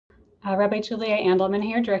Rabbi Julia Andelman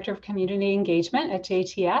here, Director of Community Engagement at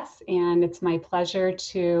JTS, and it's my pleasure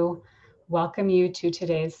to welcome you to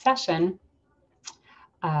today's session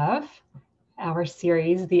of our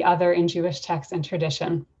series, The Other in Jewish Text and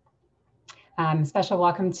Tradition. Special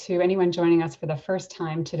welcome to anyone joining us for the first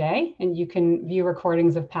time today, and you can view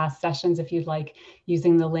recordings of past sessions if you'd like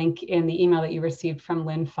using the link in the email that you received from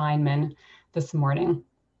Lynn Feynman this morning.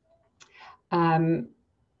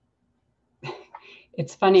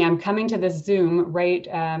 It's funny, I'm coming to this Zoom right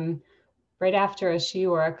after a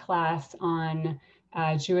shiur, a class on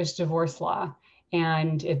Jewish divorce law,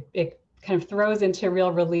 and it kind of throws into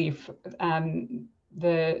real relief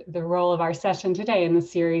the role of our session today in the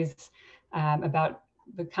series about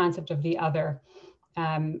the concept of the other.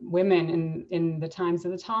 Women in the times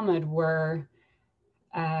of the Talmud were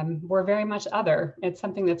very much other. It's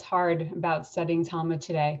something that's hard about studying Talmud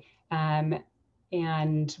today, and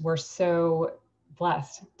we're so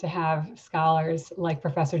blessed to have scholars like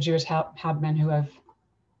Professor Judith Hauptman who have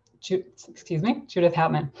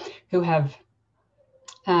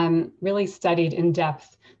really studied in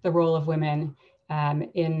depth the role of women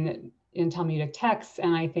in Talmudic texts,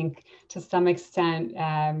 and I think to some extent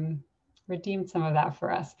redeemed some of that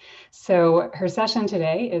for us. So her session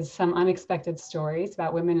today is Some Unexpected Stories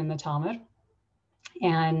About Women in the Talmud,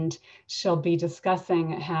 and she'll be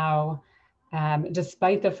discussing how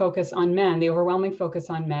despite the focus on men, the overwhelming focus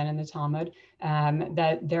on men in the Talmud,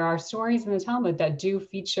 that there are stories in the Talmud that do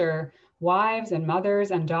feature wives and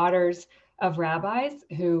mothers and daughters of rabbis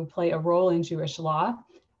who play a role in Jewish law.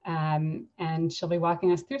 And she'll be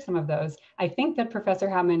walking us through some of those. I think that Professor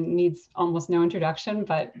Hauptman needs almost no introduction,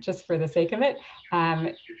 but just for the sake of it,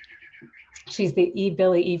 she's the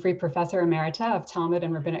Billi Ivry Professor Emerita of Talmud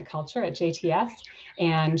and Rabbinic Culture at JTS,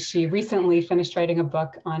 and she recently finished writing a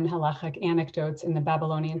book on halachic anecdotes in the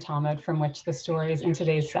Babylonian Talmud, from which the stories in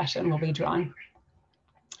today's session will be drawn.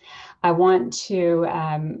 I want to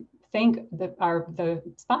thank the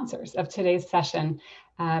sponsors of today's session.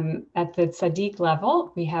 At the Tzaddik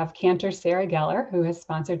level, we have Cantor Sarah Geller, who has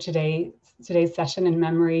sponsored today's session in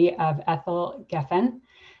memory of Ethel Geffen,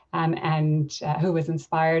 and who was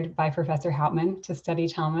inspired by Professor Hauptman to study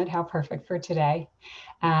Talmud. How perfect for today.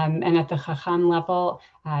 And at the Chacham level,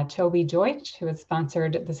 Toby Deutsch, who has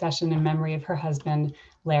sponsored the session in memory of her husband,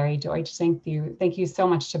 Larry Deutsch. Thank you so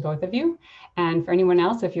much to both of you. And for anyone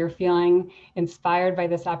else, if you're feeling inspired by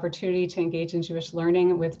this opportunity to engage in Jewish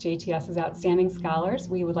learning with JTS's outstanding scholars,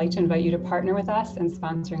 we would like to invite you to partner with us in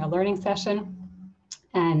sponsoring a learning session.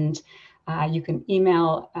 And you can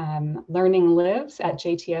email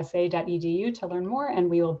learninglives@jtsa.edu to learn more, and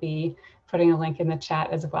we will be putting a link in the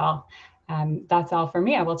chat as well. That's all for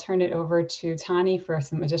me. I will turn it over to Tani for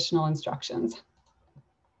some additional instructions.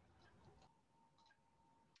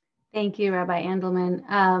 Thank you, Rabbi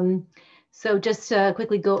Andelman. So just to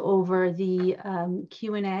quickly go over the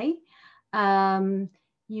Q&A,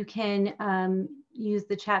 you can use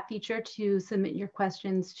the chat feature to submit your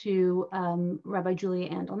questions to Rabbi Julia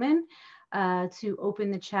Andelman. To open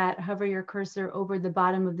the chat, hover your cursor over the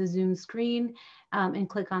bottom of the Zoom screen and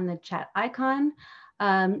click on the chat icon.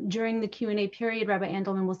 During the Q&A period, Rabbi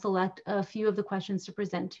Andelman will select a few of the questions to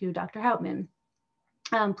present to Dr. Hauptman.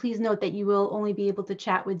 Please note that you will only be able to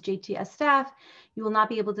chat with JTS staff. You will not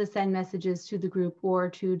be able to send messages to the group or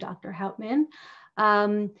to Dr. Hauptman.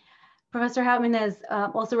 Professor Hauptman has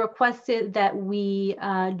also requested that we,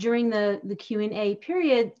 during the Q&A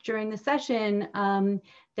period, during the session,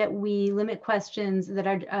 that we limit questions that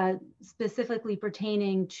are specifically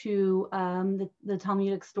pertaining to the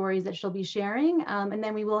Talmudic stories that she'll be sharing. And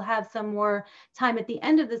then we will have some more time at the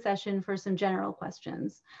end of the session for some general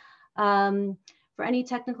questions. For any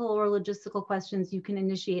technical or logistical questions, you can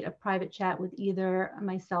initiate a private chat with either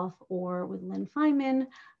myself or with Lynn Feynman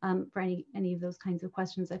for any of those kinds of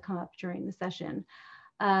questions that come up during the session.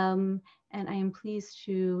 And I am pleased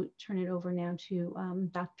to turn it over now to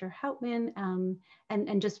Dr. Hauptman.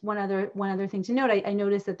 And just one other thing to note, I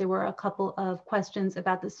noticed that there were a couple of questions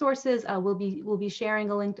about the sources. We'll be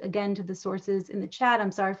sharing a link again to the sources in the chat.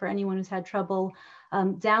 I'm sorry for anyone who's had trouble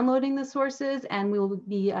downloading the sources, and we will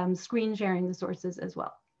be screen sharing the sources as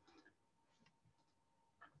well.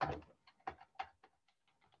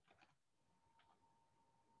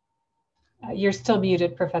 You're still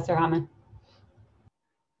muted, Professor Hauptman.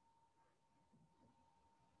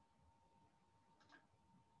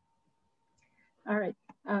 All right,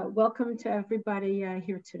 welcome to everybody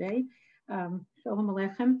here today. Shalom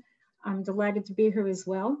Aleichem. I'm delighted to be here as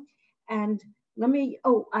well. And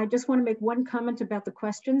I just want to make one comment about the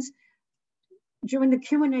questions. During the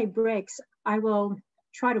Q&A breaks, I will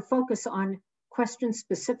try to focus on questions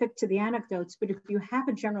specific to the anecdotes, but if you have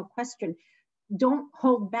a general question, don't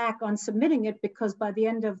hold back on submitting it, because by the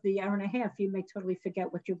end of the hour and a half, you may totally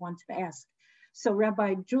forget what you wanted to ask. So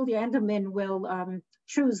Rabbi Julia Endelman will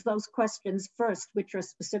choose those questions first, which are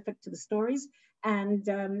specific to the stories, and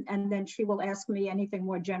then she will ask me anything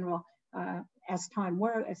more general as time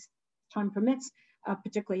permits,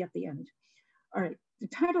 particularly at the end. All right, the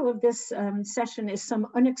title of this session is Some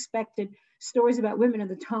Unexpected Stories About Women in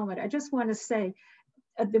the Talmud. I just want to say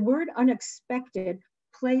the word unexpected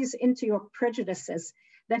plays into your prejudices.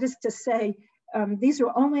 That is to say, these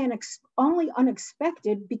are only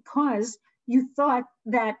unexpected because you thought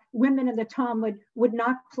that women in the Talmud would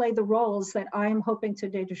not play the roles that I am hoping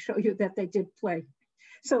today to show you that they did play.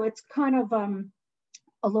 So it's kind of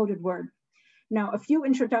a loaded word. Now, a few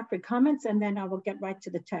introductory comments, and then I will get right to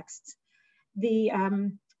the texts.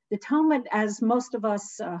 The Talmud, as most of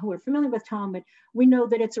us who are familiar with Talmud, we know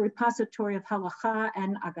that it's a repository of halacha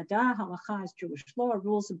and agadah. Halacha is Jewish law,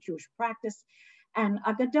 rules of Jewish practice, and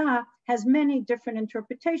agadah has many different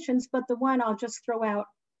interpretations, but the one I'll just throw out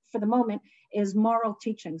for the moment is moral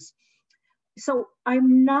teachings. So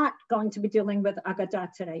I'm not going to be dealing with agadah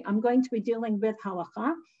today. I'm going to be dealing with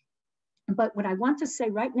halacha. But what I want to say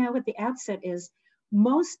right now at the outset is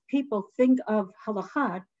most people think of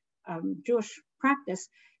halakha, Jewish practice,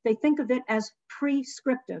 they think of it as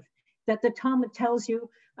prescriptive, that the Talmud tells you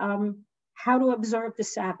how to observe the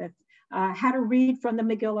Sabbath, how to read from the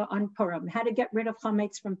Megillah on Purim, how to get rid of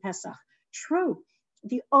chametz from Pesach. True,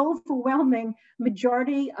 the overwhelming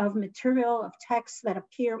majority of material, of texts that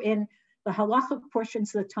appear in the halachic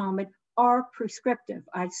portions of the Talmud are prescriptive.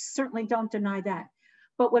 I certainly don't deny that.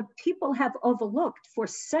 But what people have overlooked for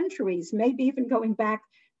centuries, maybe even going back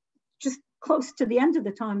just close to the end of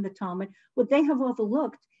the time of the Talmud, what they have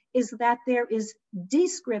overlooked is that there is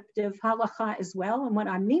descriptive halakha as well. And what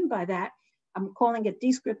I mean by that, I'm calling it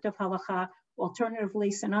descriptive halakha, alternatively,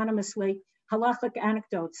 synonymously, halachic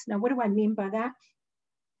anecdotes. Now, what do I mean by that?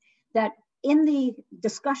 That in the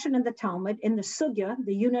discussion in the Talmud, in the sugya,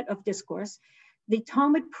 the unit of discourse, the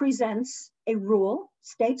Talmud presents a rule,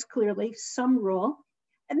 states clearly some rule,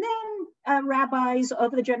 and then rabbis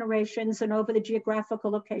over the generations and over the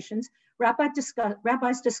geographical locations,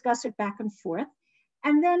 rabbis discuss it back and forth,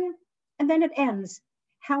 and then it ends.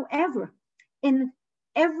 However, in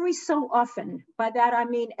every so often, by that I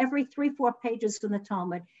mean every 3-4 pages in the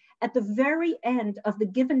Talmud, at the very end of the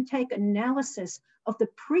give and take analysis of the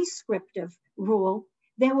prescriptive rule,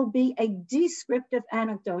 there will be a descriptive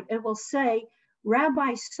anecdote. It will say,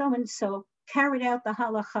 Rabbi so-and-so carried out the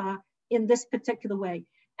halakha in this particular way.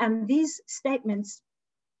 And these statements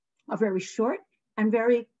are very short and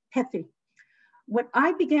very pithy. What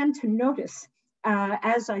I began to notice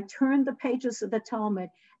as I turned the pages of the Talmud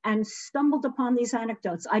and stumbled upon these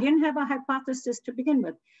anecdotes, I didn't have a hypothesis to begin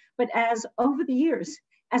with, but as over the years,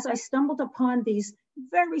 as I stumbled upon these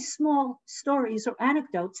very small stories or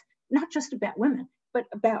anecdotes, not just about women, but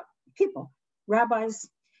about people, rabbis,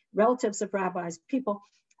 relatives of rabbis, people,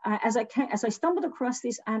 as I stumbled across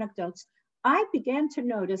these anecdotes, I began to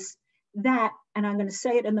notice that, and I'm going to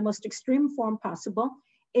say it in the most extreme form possible,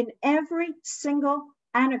 in every single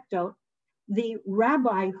anecdote, the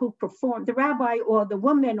rabbi who performed, the rabbi or the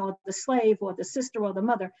woman or the slave or the sister or the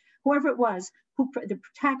mother, whoever it was, the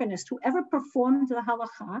protagonist, whoever performed the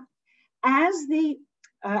halakha, as the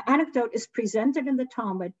anecdote is presented in the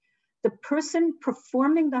Talmud, the person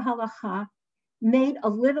performing the halakha made a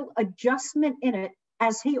little adjustment in it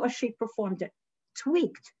as he or she performed it,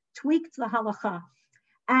 tweaked the halakha.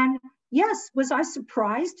 And yes, was I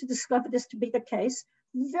surprised to discover this to be the case?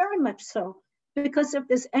 Very much so, because if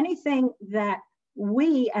there's anything that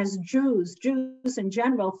we as Jews in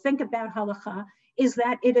general, think about halakha, is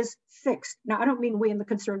that it is fixed. Now, I don't mean we in the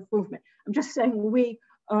conservative movement. I'm just saying we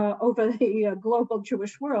over the global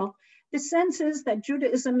Jewish world. The sense is that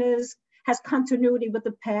Judaism has continuity with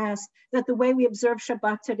the past, that the way we observe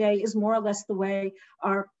Shabbat today is more or less the way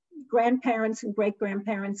our grandparents and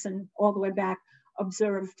great-grandparents and all the way back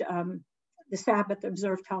observed the Sabbath,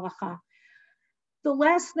 observed halakha. The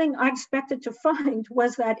last thing I expected to find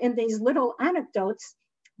was that in these little anecdotes,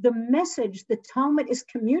 the message the Talmud is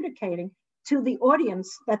communicating to the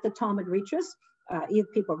audience that the Talmud reaches, either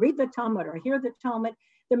people read the Talmud or hear the Talmud,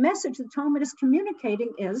 the message the Talmud is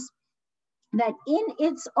communicating is that in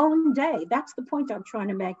its own day, that's the point I'm trying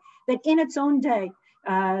to make, that in its own day,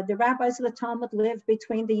 the rabbis of the Talmud lived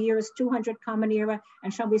between the years 200 Common Era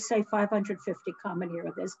and shall we say 550 Common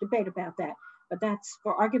Era. There's debate about that, but that's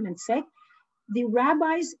for argument's sake. The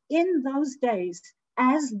rabbis in those days,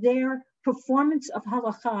 as their performance of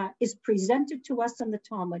halakha is presented to us in the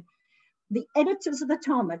Talmud, the editors of the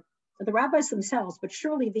Talmud, the rabbis themselves, but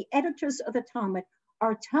surely the editors of the Talmud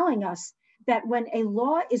are telling us that when a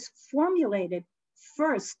law is formulated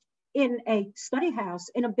first in a study house,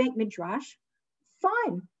 in a Beit Midrash,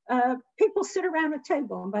 fine. People sit around a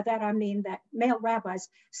table, and by that I mean that male rabbis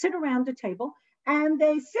sit around a table and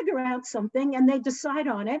they figure out something and they decide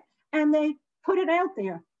on it and they put it out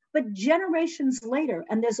there. But generations later,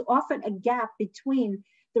 and there's often a gap between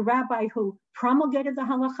the rabbi who promulgated the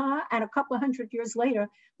halakha and a couple of hundred years later,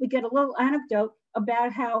 we get a little anecdote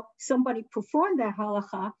about how somebody performed that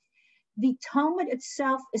halakha. The Talmud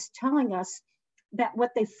itself is telling us that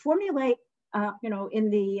what they formulate in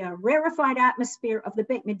the rarefied atmosphere of the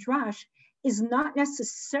Beit Midrash is not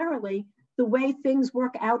necessarily the way things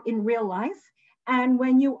work out in real life. And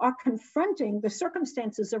when you are confronting the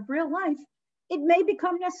circumstances of real life, it may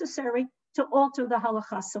become necessary to alter the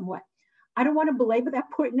halakha somewhat. I don't want to belabor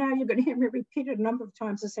that point now. You're going to hear me repeat it a number of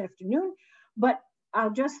times this afternoon, but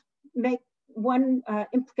I'll just make one,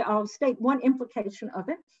 I'll state one implication of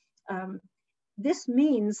it. This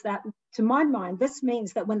means that, to my mind, this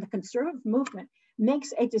means that when the conservative movement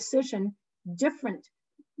makes a decision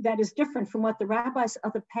that is different from what the rabbis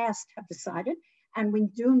of the past have decided, and we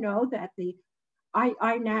do know that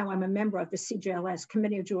I now am a member of the CJLS,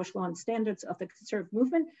 Committee of Jewish Law and Standards of the conservative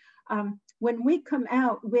movement. When we come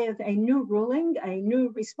out with a new ruling, a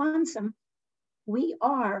new responsum, we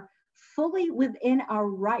are fully within our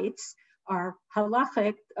rights, our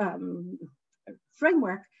halachic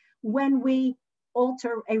framework, when we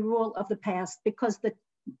alter a rule of the past, because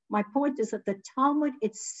my point is that the Talmud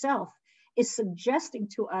itself is suggesting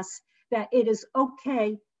to us that it is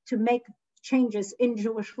okay to make changes in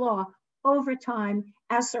Jewish law over time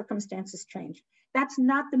as circumstances change. That's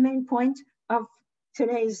not the main point of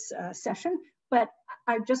today's session, but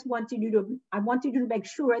I just wanted you to make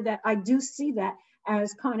sure that I do see that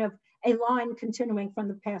as kind of a line continuing from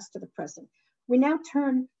the past to the present. We now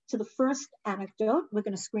turn to the first anecdote. We're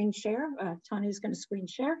going to screen share. Tanya is going to screen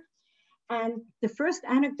share. And the first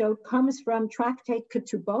anecdote comes from Tractate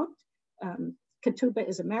Ketubot. Ketubah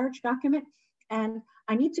is a marriage document. And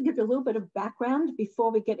I need to give you a little bit of background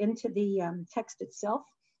before we get into the text itself.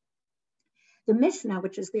 The Mishnah,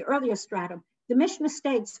 which is the earlier stratum, the Mishnah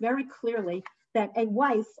states very clearly that a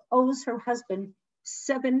wife owes her husband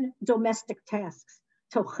 7 domestic tasks.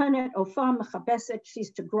 Tochenet, ofam, mechabeset,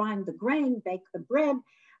 she's to grind the grain, bake the bread,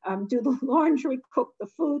 do the laundry, cook the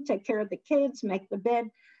food, take care of the kids, make the bed,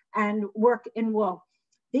 and work in wool.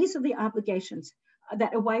 These are the obligations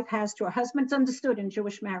that a wife has to her husband. It's understood in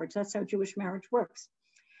Jewish marriage. That's how Jewish marriage works.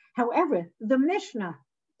 However, the Mishnah,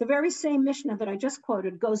 the very same Mishnah that I just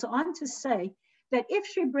quoted, goes on to say that if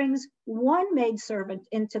she brings one maidservant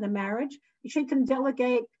into the marriage, she can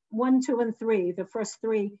delegate 1, 2, and 3, the first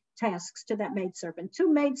 3 tasks to that maidservant.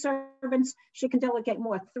 2 maidservants, she can delegate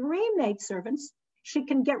more. 3 maidservants, she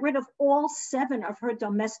can get rid of all 7 of her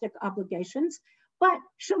domestic obligations, but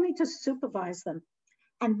she'll need to supervise them.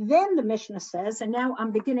 And then the Mishnah says, and now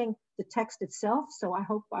I'm beginning the text itself, so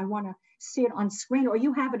I want to see it on screen, or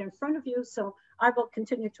you have it in front of you, so I will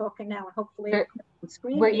continue talking now, and hopefully on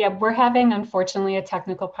screen. We're having, unfortunately, a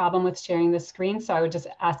technical problem with sharing the screen, so I would just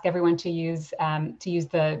ask everyone to use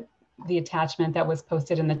the attachment that was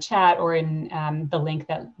posted in the chat or in the link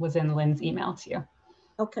that was in Lynn's email to you.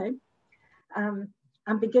 Okay.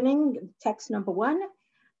 I'm beginning text number 1.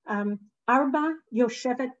 Arba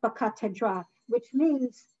Yoshevet Bakatedra, which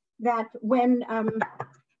means that when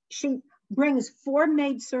she brings 4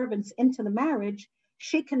 maidservants into the marriage,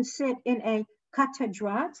 she can sit in a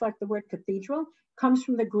katedra. It's like the word cathedral, comes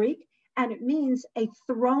from the Greek, and it means a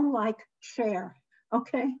throne-like chair,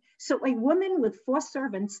 okay? So a woman with 4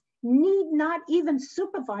 servants need not even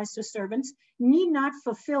supervise her servants, need not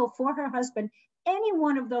fulfill for her husband any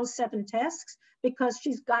one of those 7 tasks, because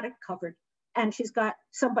she's got it covered. And she's got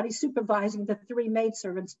somebody supervising the 3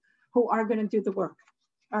 maidservants who are going to do the work.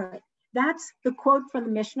 All right, that's the quote from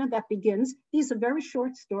the Mishnah that begins. These are very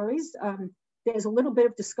short stories. There's a little bit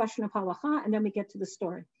of discussion of halacha, and then we get to the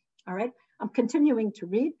story. All right, I'm continuing to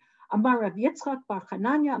read. Amar Rav Yitzchak bar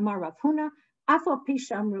Chananya, Amar Rav Huna, Afal Pi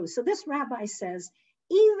Shamru. So this rabbi says,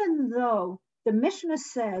 even though the Mishnah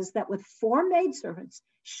says that with 4 maidservants,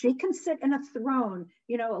 she can sit in a throne,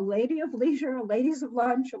 you know, a lady of leisure, a ladies of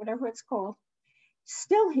lunch, or whatever it's called.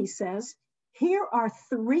 Still, he says, here are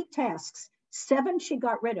 3 tasks. 7 she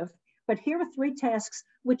got rid of, but here are 3 tasks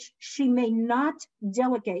which she may not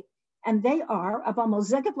delegate. And they are, Abba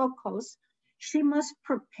Mozeget Lokos, she must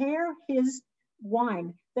prepare his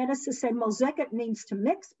wine. That is to say, Mozeget means to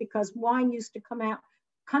mix, because wine used to come out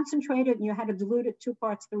concentrated and you had to dilute it 2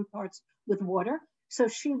 parts, 3 parts with water. So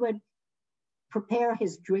she would prepare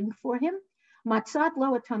his drink for him. Matzat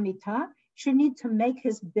lo et hamita, she need to make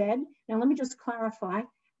his bed. Now let me just clarify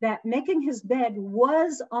that making his bed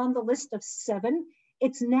was on the list of 7.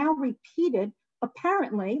 It's now repeated,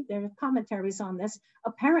 apparently, there are commentaries on this,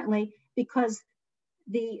 apparently because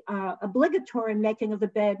the obligatory making of the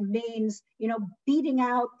bed means, beating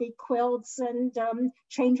out the quilts and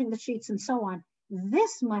changing the sheets and so on.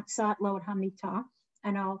 This matzat lo et hamita,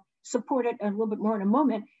 and I'll support it a little bit more in a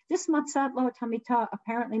moment, this matzat lo et hamita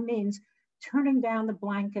apparently means turning down the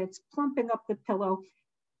blankets, plumping up the pillow.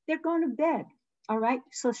 They're going to bed, all right?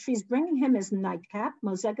 So she's bringing him his nightcap,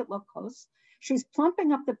 mozeget lokos. She's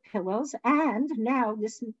plumping up the pillows, and now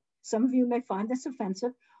this, some of you may find this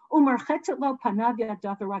offensive, umarchetet lo panav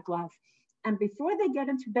yadav v'raglav. And before they get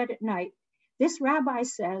into bed at night, this rabbi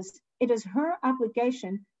says it is her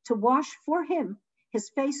obligation to wash for him his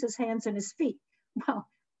face, his hands, and his feet. Well,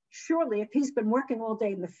 surely if he's been working all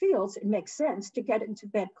day in the fields, it makes sense to get into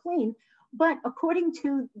bed clean. But according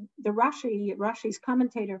to the Rashi's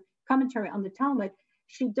commentary on the Talmud,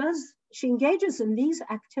 she engages in these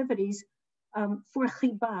activities for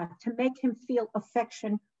chibah, to make him feel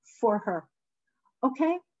affection for her.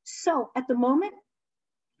 Okay, so at the moment,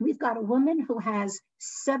 we've got a woman who has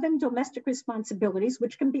 7 domestic responsibilities,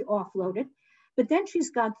 which can be offloaded, but then she's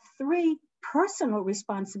got 3 personal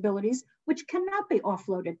responsibilities, which cannot be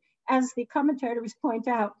offloaded. As the commentators point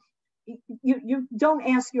out, you don't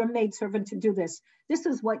ask your maidservant to do this. This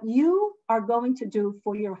is what you are going to do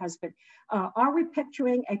for your husband. Are we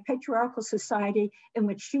picturing a patriarchal society in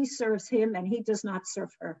which she serves him and he does not serve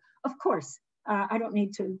her? Of course, I don't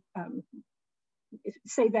need to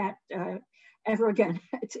say that ever again.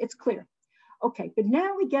 It's clear. Okay, but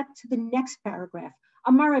now we get to the next paragraph.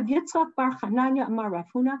 Amar Rav Yitzchak bar Chananya Amar Rav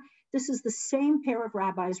Huna. This is the same pair of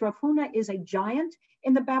rabbis. Rav Huna is a giant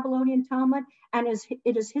in the Babylonian Talmud, and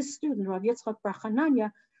it is his student, Rav Yitzchak bar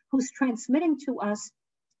Chananya, who's transmitting to us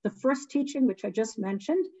the first teaching, which I just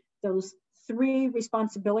mentioned, those 3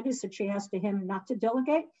 responsibilities that she has to him not to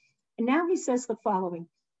delegate. And now he says the following: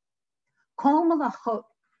 Kol malachot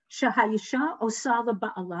shehayisha osa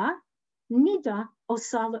leba'ala, nida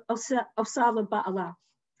osa leba'ala.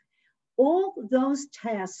 All those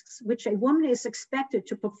tasks which a woman is expected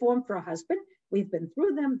to perform for a husband, we've been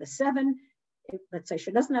through them, the 7, let's say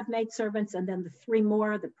she doesn't have maidservants, and then the 3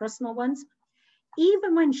 more, the personal ones.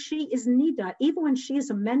 Even when she is nida, even when she is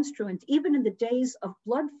a menstruant, even in the days of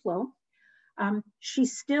blood flow, she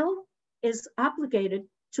still is obligated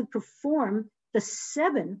to perform the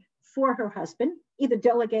 7 for her husband, either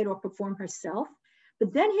delegate or perform herself.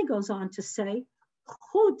 But then he goes on to say,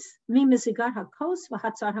 so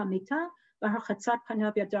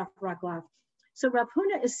Rav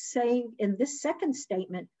Huna is saying in this second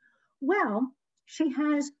statement, well, she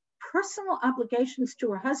has personal obligations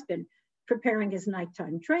to her husband, preparing his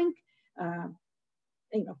nighttime drink,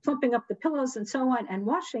 plumping up the pillows and so on, and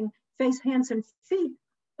washing face, hands, and feet,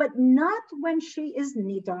 but not when she is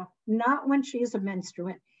nida, not when she is a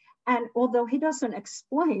menstruant. And although he doesn't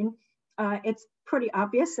explain, it's pretty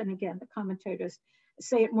obvious, and again, the commentators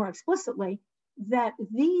say it more explicitly, that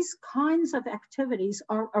these kinds of activities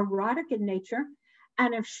are erotic in nature.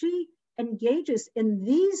 And if she engages in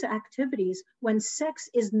these activities when sex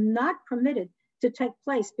is not permitted to take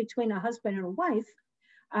place between a husband and a wife,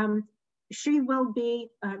 she will be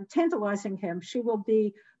tantalizing him. She will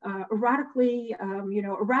be erotically,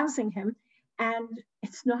 arousing him, and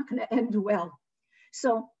it's not going to end well.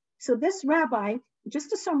 So this rabbi,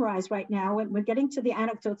 just to summarize right now, and we're getting to the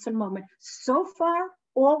anecdotes in a moment. So far,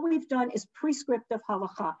 all we've done is prescriptive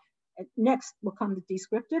halakha. Next will come the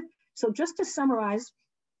descriptive. So just to summarize,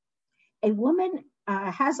 a woman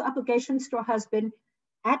has obligations to her husband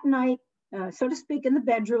at night, so to speak, in the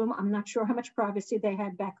bedroom. I'm not sure how much privacy they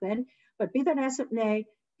had back then, but be that as it may,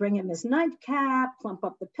 bring him his nightcap, plump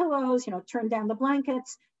up the pillows, turn down the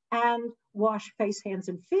blankets, and wash face, hands,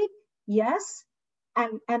 and feet. Yes,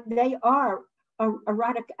 and they are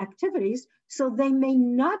erotic activities, so they may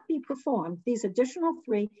not be performed. These additional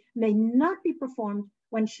 3 may not be performed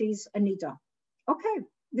when she's a nida. Okay,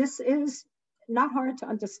 this is not hard to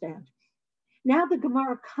understand. Now the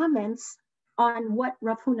Gemara comments on what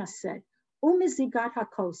Rav Huna said. Umizigat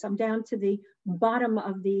hakos, I'm down to the bottom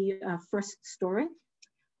of the first story,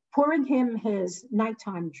 pouring him his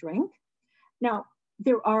nighttime drink. Now,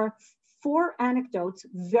 there are 4 anecdotes,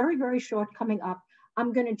 very, very short, coming up.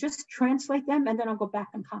 I'm going to just translate them, and then I'll go back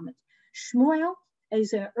and comment. Shmuel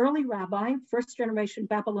is an early rabbi, first generation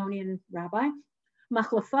Babylonian rabbi.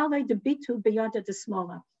 Machlafale debitu biyada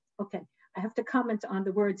desmola. Okay, I have to comment on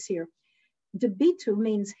the words here. Debitu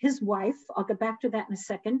means his wife. I'll get back to that in a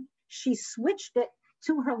second. She switched it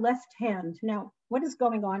to her left hand. Now, What is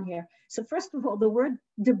going on here? So first of all, the word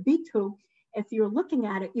debitu, if you're looking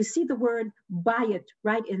at it, you see the word bayit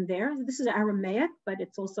right in there. This is Aramaic, but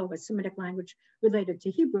it's also a Semitic language related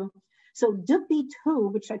to Hebrew. So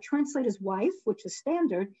debitu, which I translate as wife, which is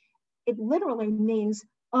standard, it literally means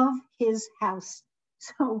of his house.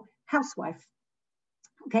 So housewife.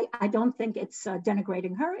 Okay, I don't think it's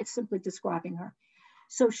denigrating her. It's simply describing her.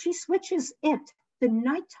 So she switches it, the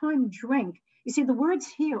nighttime drink. You see, the words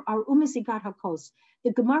here are umizigat hakos.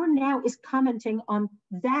 The Gemara now is commenting on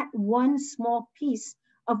that one small piece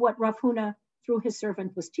of what Rav Huna, through his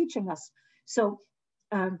servant, was teaching us. So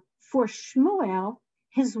for Shmuel,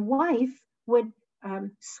 his wife would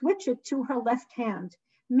switch it to her left hand,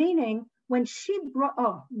 meaning when she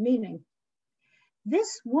brought, meaning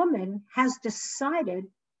this woman has decided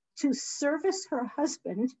to service her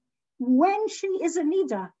husband when she is a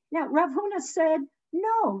nida. Now, Rav Huna said,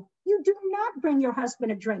 no, you do not bring your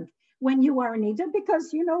husband a drink when you are a nida,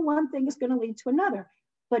 because you know one thing is going to lead to another.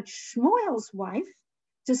 But Shmuel's wife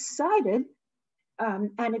decided,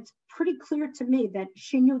 and it's pretty clear to me that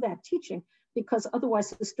she knew that teaching, because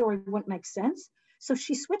otherwise the story wouldn't make sense. So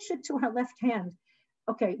she switched it to her left hand.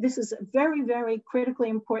 Okay, this is a very, very critically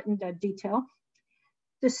important detail.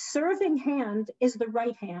 The serving hand is the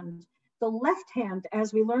right hand. The left hand,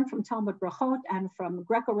 as we learned from Talmud Brachot and from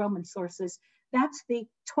Greco-Roman sources, that's the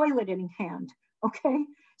toileting hand, okay?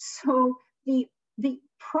 So the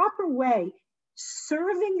proper way,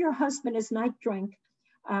 serving your husband his night drink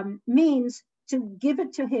means to give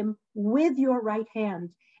it to him with your right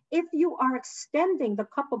hand. If you are extending the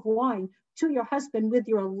cup of wine to your husband with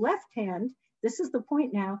your left hand, this is the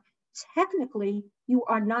point now, technically you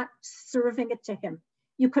are not serving it to him.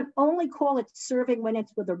 You can only call it serving when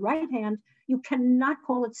it's with the right hand. You cannot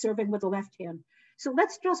call it serving with the left hand. So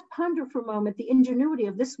let's just ponder for a moment the ingenuity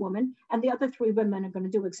of this woman, and the other three women are going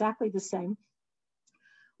to do exactly the same.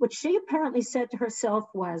 What she apparently said to herself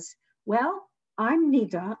was, well, I'm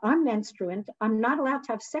nida, I'm menstruant, I'm not allowed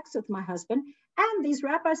to have sex with my husband, and these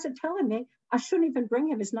rabbis are telling me I shouldn't even bring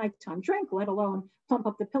him his nighttime drink, let alone plump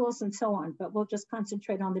up the pillows and so on, but we'll just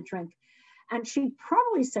concentrate on the drink. And she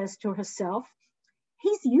probably says to herself,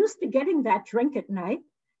 he's used to getting that drink at night.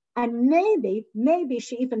 And maybe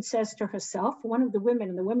she even says to herself, one of the women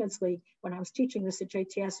in the Women's League, when I was teaching this at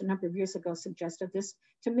JTS a number of years ago, suggested this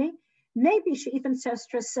to me. Maybe she even says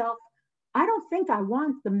to herself, I don't think I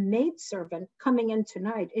want the maidservant coming in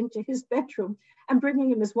tonight into his bedroom and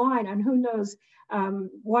bringing him his wine and who knows,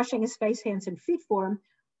 washing his face, hands, and feet for him.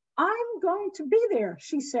 I'm going to be there,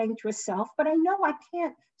 she's saying to herself, but I know I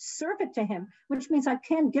can't serve it to him, which means I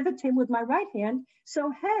can't give it to him with my right hand.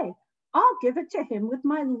 So, hey, I'll give it to him with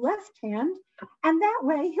my left hand, and that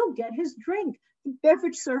way he'll get his drink. The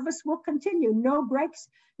beverage service will continue. No breaks,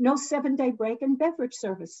 no 7-day break in beverage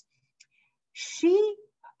service.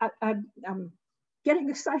 I'm getting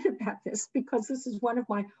excited about this because this is one of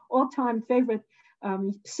my all-time favorite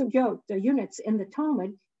sugyot, the units in the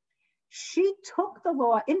Talmud. She took the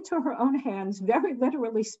law into her own hands, very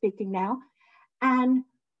literally speaking now, and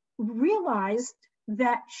realized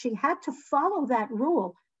that she had to follow that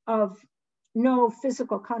rule of no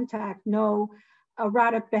physical contact, no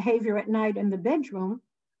erotic behavior at night in the bedroom.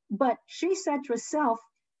 But she said to herself,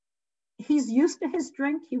 he's used to his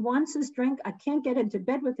drink, he wants his drink, I can't get into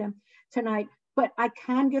bed with him tonight, but I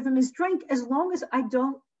can give him his drink as long as I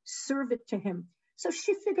don't serve it to him. So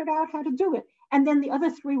she figured out how to do it. And then the other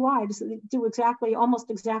three wives do almost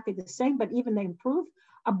exactly the same, but even they improve.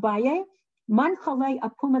 Abaye, man chale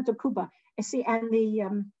apuma dekuba. See, and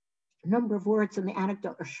the number of words in the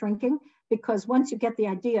anecdote are shrinking because once you get the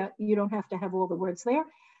idea, you don't have to have all the words there.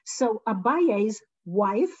 So Abaye's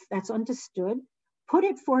wife, that's understood, put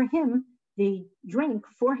it for him, the drink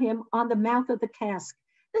for him on the mouth of the cask.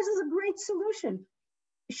 This is a great solution.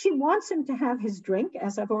 She wants him to have his drink,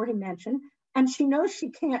 as I've already mentioned, and she knows she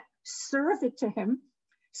can't serve it to him.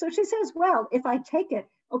 So she says, well, if I take it,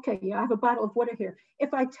 okay, yeah, I have a bottle of water here.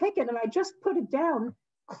 If I take it and I just put it down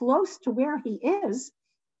close to where he is,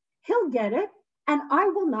 he'll get it and I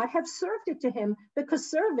will not have served it to him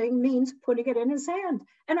because serving means putting it in his hand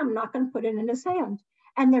and I'm not going to put it in his hand.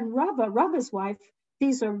 And then Rava's wife,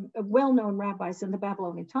 these are well-known rabbis in the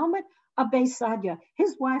Babylonian Talmud, Abay Sadya,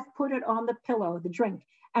 his wife put it on the pillow, the drink.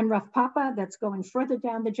 And Rav Papa, that's going further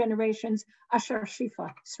down the generations, Asher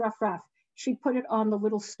Shifa, Sraf, she put it on the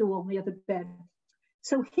little stool near the bed.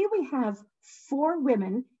 So here we have 4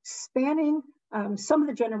 women spanning some of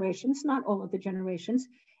the generations, not all of the generations,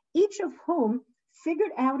 each of whom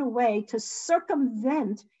figured out a way to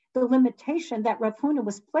circumvent the limitation that Rav Huna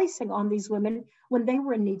was placing on these women when they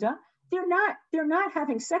were in Nida. They're not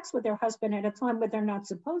having sex with their husband at a time where they're not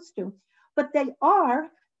supposed to. but they are,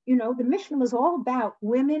 you know, the Mishnah was all about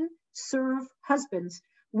women serve husbands.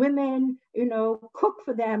 Women, you know, cook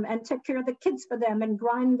for them and take care of the kids for them and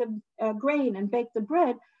grind the grain and bake the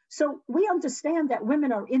bread. So we understand that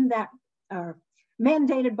women are in that,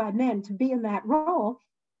 mandated by men to be in that role.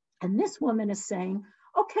 And this woman is saying,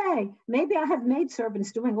 okay, maybe I have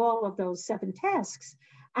maidservants doing all of those 7 tasks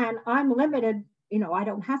and I'm limited, you know, I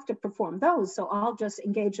don't have to perform those. So I'll just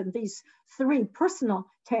engage in these 3 personal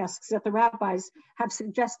tasks that the rabbis have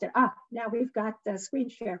suggested. Now we've got the screen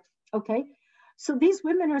share. Okay. So these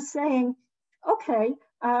women are saying, okay,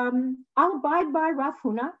 I'll abide by Rav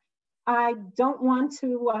Huna. I don't want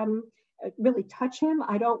to really touch him.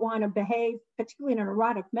 I don't want to behave particularly in an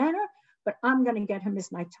erotic manner, but I'm going to get him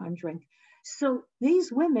his nighttime drink. So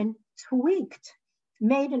these women tweaked,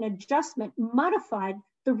 made an adjustment, modified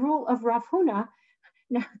the rule of Rav Huna.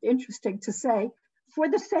 Now, interesting to say, for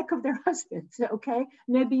the sake of their husbands, okay?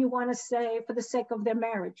 Maybe you want to say for the sake of their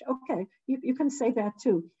marriage. Okay, you can say that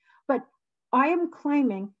too. But I am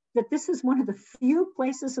claiming that this is one of the few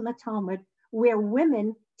places in the Talmud where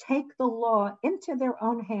women take the law into their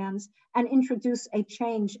own hands and introduce a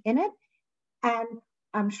change in it. And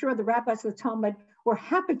I'm sure the rabbis of the Talmud were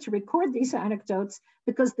happy to record these anecdotes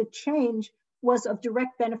because the change was of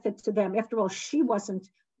direct benefit to them. After all, she wasn't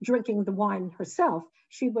drinking the wine herself.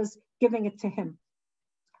 She was giving it to him.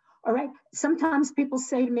 All right. Sometimes people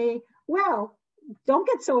say to me, well, don't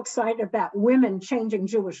get so excited about women changing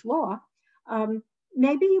Jewish law.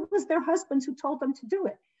 Maybe it was their husbands who told them to do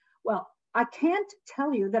it. Well, I can't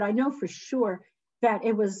tell you that I know for sure that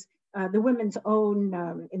it was the women's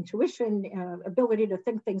own intuition, ability to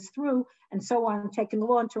think things through and so on, taking the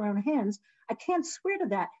law into her own hands. I can't swear to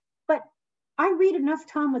that. But I read enough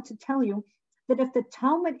Talmud to tell you that if the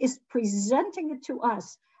Talmud is presenting it to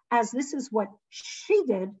us as this is what she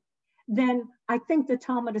did, then I think the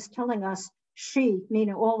Talmud is telling us she,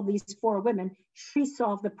 meaning all these 4 women, she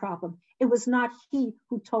solved the problem. It was not he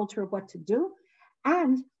who told her what to do.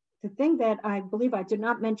 And the thing that I believe I did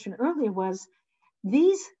not mention earlier was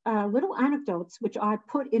these little anecdotes, which I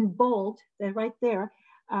put in bold, they're right there,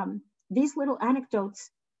 these little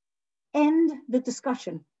anecdotes end the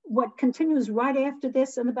discussion. What continues right after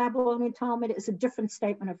this in the Babylonian Talmud is a different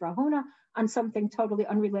statement of Rav Huna on something totally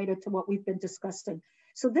unrelated to what we've been discussing.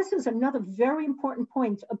 So this is another very important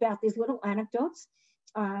point about these little anecdotes.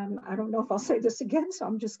 I don't know if I'll say this again, so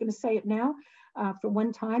I'm just going to say it now for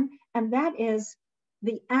one time. And that is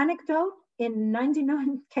the anecdote in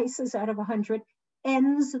 99 cases out of 100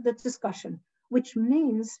 ends the discussion, which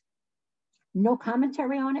means no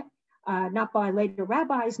commentary on it, not by later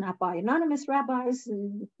rabbis, not by anonymous rabbis,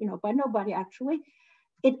 and, you know, by nobody actually.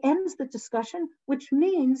 It ends the discussion, which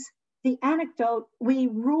means the anecdote, we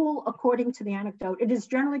rule according to the anecdote. It is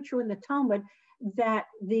generally true in the Talmud that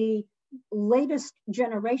the latest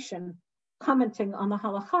generation commenting on the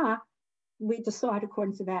halakha, we decide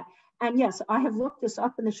according to that. And yes, I have looked this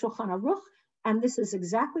up in the Shulchan Aruch, and this is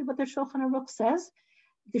exactly what the Shulchan Aruch says.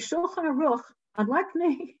 The Shulchan Aruch, unlike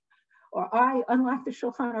me, or I, unlike the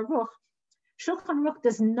Shulchan Aruch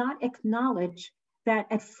does not acknowledge that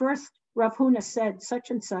at first Rav Huna said such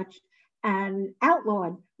and such and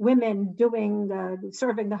outlawed women doing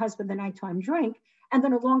serving the husband the nighttime drink, and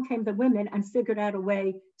then along came the women and figured out a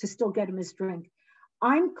way to still get him his drink.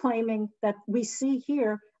 I'm claiming that we see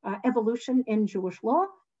here evolution in Jewish law,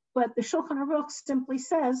 but the Shulchan Aruch simply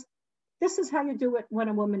says, this is how you do it when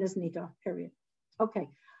a woman is nida, period. Okay,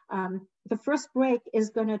 the first break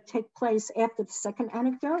is going to take place after the second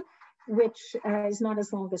anecdote, which is not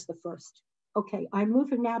as long as the first. Okay, I'm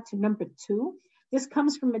moving now to number 2. This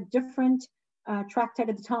comes from a different tractate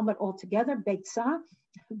of the Talmud altogether, Beitzah.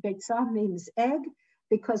 Beitzah means egg,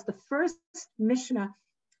 because the first Mishnah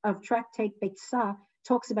of tractate Beitzah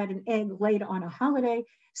talks about an egg laid on a holiday.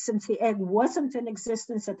 Since the egg wasn't in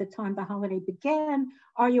existence at the time the holiday began,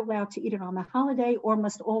 are you allowed to eat it on the holiday, or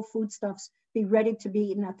must all foodstuffs be ready to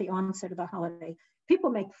be eaten at the onset of the holiday? People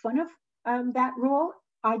make fun of that rule.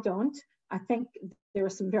 I don't. I think there are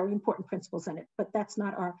some very important principles in it, but that's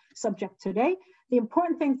not our subject today. The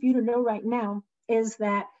important thing for you to know right now is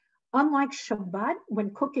that unlike Shabbat,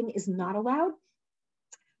 when cooking is not allowed,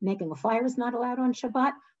 making a fire is not allowed on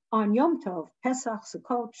Shabbat, on Yom Tov, Pesach,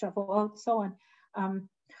 Sukkot, Shavuot, so on,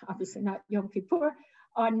 obviously not Yom Kippur,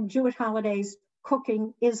 on Jewish holidays,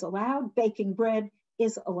 cooking is allowed, baking bread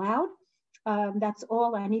is allowed. That's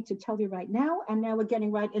all I need to tell you right now. And now we're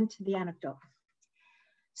getting right into the anecdote.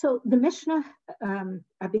 So the Mishnah,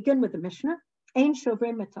 I begin with the Mishnah. Ein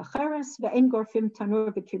shovrim et hacheres ve'ein gorfim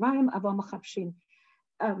tanur v'kirayim avo machapshin.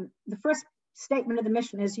 The first statement of the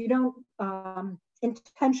Mishnah is you don't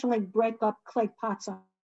intentionally break up clay pots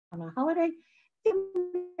a holiday, it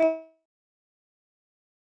may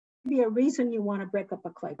be a reason you want to break up a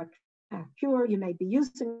clay cure. You may be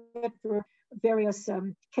using it for various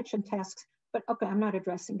kitchen tasks, but okay, I'm not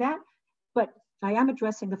addressing that. But I am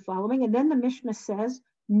addressing the following. And then the Mishnah says,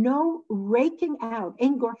 no raking out,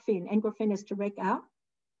 engorfin. Engorfin is to rake out.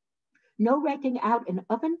 No raking out an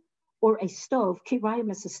oven or a stove,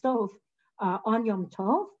 kirayim is a stove, on Yom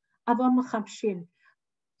Tov, avam mechabshin.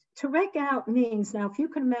 To rake out means, now if you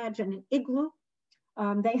can imagine an igloo,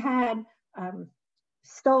 they had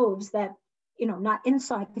stoves that, not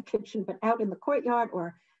inside the kitchen, but out in the courtyard,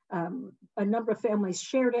 or a number of families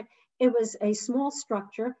shared it. It was a small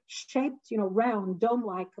structure shaped, round,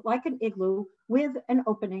 dome-like, like an igloo with an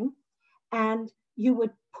opening. And you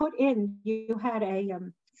would put in, you had a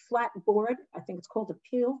flat board, I think it's called a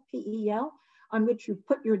peel, P-E-L, on which you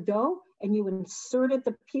put your dough and you inserted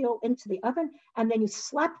the peel into the oven, and then you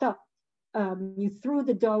slapped up, you threw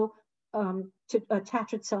the dough to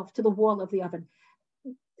attach itself to the wall of the oven.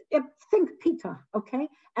 Think pita, okay?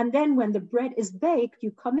 And then when the bread is baked,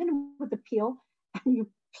 you come in with the peel and you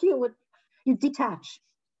peel it, you detach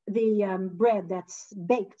the bread that's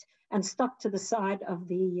baked and stuck to the side of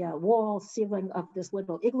the wall ceiling of this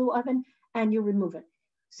little igloo oven, and you remove it.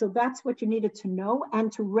 So that's what you needed to know.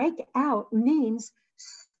 And to rake out means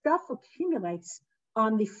stuff accumulates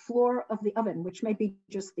on the floor of the oven, which may be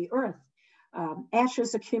just the earth.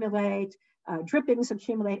 Ashes accumulate, drippings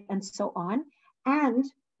accumulate, and so on. And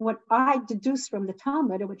what I deduce from the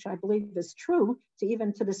Talmud, which I believe is true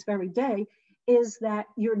even to this very day, is that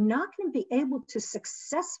you're not going to be able to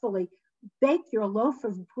successfully bake your loaf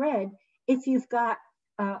of bread if you've got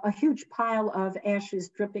a huge pile of ashes,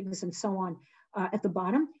 drippings, and so on at the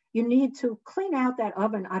bottom. You need to clean out that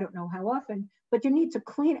oven. I don't know how often, but you need to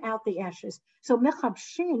clean out the ashes. So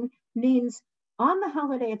mechabshin means on the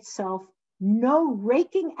holiday itself, no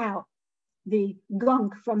raking out the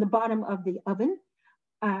gunk from the bottom of the oven.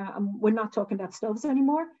 We're not talking about stoves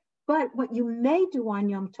anymore, but what you may do on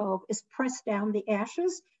Yom Tov is press down the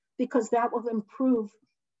ashes, because that will improve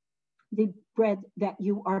the bread that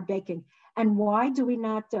you are baking. And why do we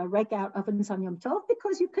not rake out ovens on Yom Tov?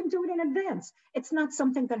 Because you can do it in advance. It's not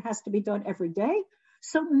something that has to be done every day.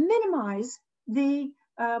 So minimize the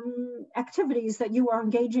activities that you are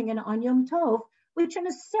engaging in on Yom Tov, which in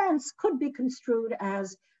a sense could be construed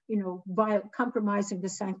as, by compromising the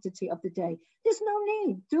sanctity of the day. There's no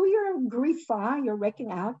need. Do your grifa, your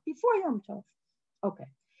raking out, before Yom Tov. Okay,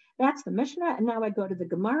 that's the Mishnah. And now I go to the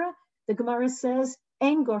Gemara. The Gemara says,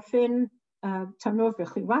 Ein gorfin tanur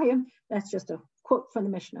v'chirayim. That's just a quote from the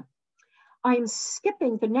Mishnah. I am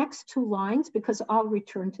skipping the next two lines because I'll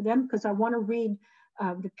return to them, because I want to read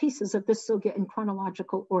the pieces of this sugya in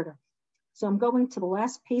chronological order. So I'm going to the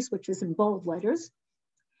last piece, which is in bold letters.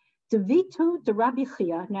 Davitu de Rabbi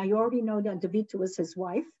Chia. Now you already know that Davitu was his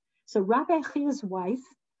wife. So Rabbi Chia's wife,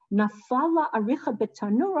 Nafala Aricha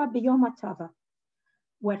betanura biyom hatava.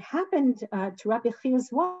 What happened to Rabbi Chia's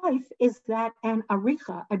wife is that an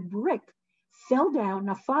aricha, a brick, fell down,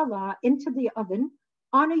 nafala, into the oven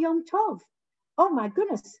on a Yom Tov. Oh my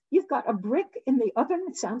goodness, you've got a brick in the oven.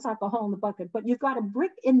 It sounds like a hole in the bucket, but you've got a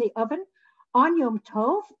brick in the oven on Yom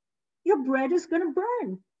Tov. Your bread is going to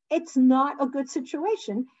burn. It's not a good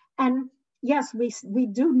situation. And yes, we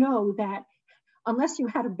do know that unless you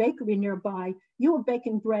had a bakery nearby, you were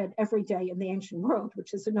baking bread every day in the ancient world,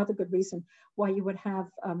 which is another good reason why you would have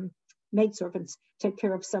maidservants take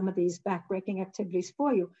care of some of these backbreaking activities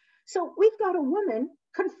for you. So we've got a woman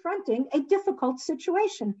confronting a difficult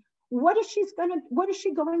situation. What is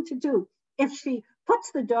she going to do? If she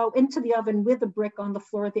puts the dough into the oven with a brick on the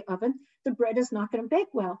floor of the oven, the bread is not going to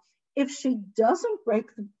bake well. If she doesn't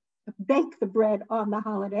bake the bread on the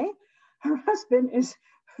holiday, her husband is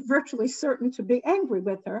virtually certain to be angry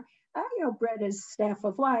with her. Bread is staff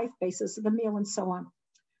of life, basis of the meal, and so on.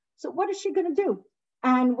 So what is she going to do?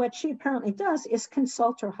 And what she apparently does is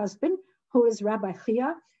consult her husband, who is Rabbi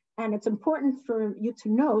Chia. And it's important for you to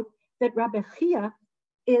note that Rabbi Chia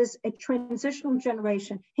is a transitional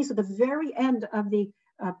generation. He's at the very end of the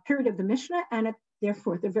period of the Mishnah, and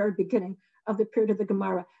therefore the very beginning of the period of the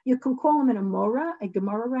Gemara. You can call him an Amora, a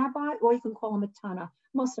Gemara rabbi, or you can call him a Tana.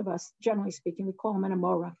 Most of us, generally speaking, we call him an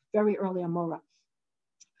Amora, very early Amora.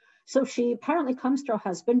 So she apparently comes to her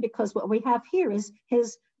husband, because what we have here is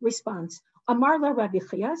his response. Amar la Rabbi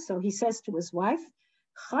Chia, so he says to his wife,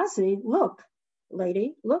 Chazi, look,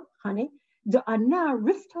 lady, look, honey, Da'ana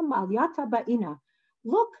rifta malyata ba'ina.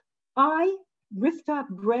 Look, I rifta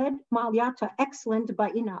bread malyata, excellent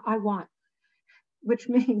ba'ina, I want. Which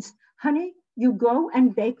means, honey, you go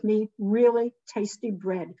and bake me really tasty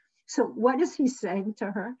bread. So what is he saying to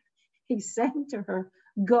her? He's saying to her,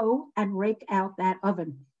 go and rake out that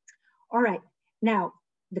oven. All right, now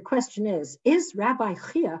the question is Rabbi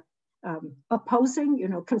Chia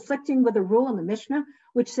opposing, conflicting with the rule in the Mishnah,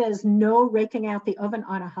 which says no raking out the oven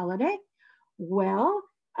on a holiday? Well,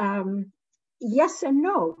 yes and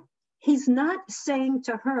no. He's not saying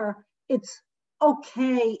to her it's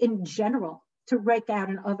okay in general to rake out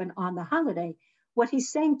an oven on the holiday. What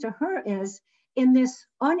he's saying to her is, in this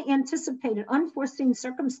unanticipated, unforeseen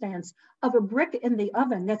circumstance of a brick in the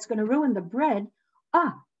oven that's going to ruin the bread,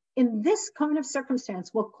 in this kind of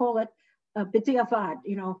circumstance, we'll call it b'diavad,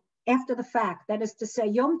 after the fact. That is to say,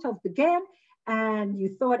 Yom Tov began and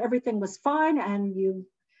you thought everything was fine and you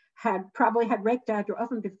had probably had raked out your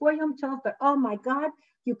oven before Yom Tov, but oh my God,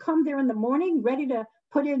 you come there in the morning ready to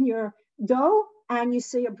put in your dough and you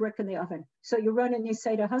see a brick in the oven. So you run and you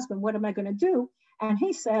say to husband, what am I going to do? And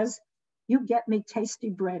he says, you get me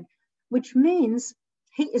tasty bread, which means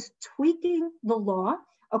he is tweaking the law.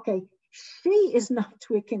 Okay, she is not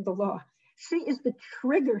tweaking the law. She is the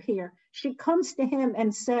trigger here. She comes to him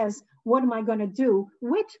and says, what am I going to do?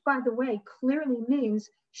 Which, by the way, clearly means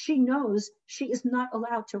she knows she is not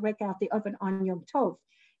allowed to rake out the oven on Yom Tov.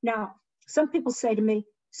 Now, some people say to me,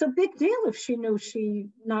 so big deal if she knew she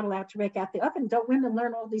not allowed to rake out the oven. Don't women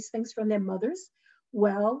learn all these things from their mothers?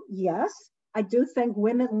 Well, yes, I do think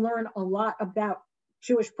women learn a lot about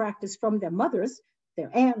Jewish practice from their mothers, their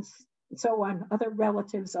aunts, and so on, other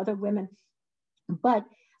relatives, other women. But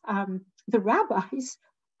the rabbis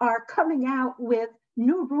are coming out with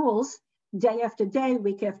new rules day after day,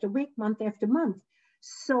 week after week, month after month.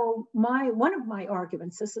 So one of my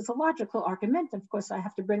arguments, this is a logical argument, of course I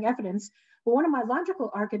have to bring evidence, but one of my logical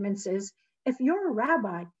arguments is, if you're a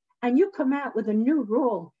rabbi and you come out with a new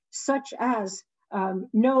rule, such as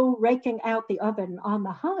no raking out the oven on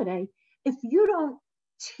the holiday, if you don't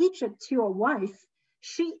teach it to your wife,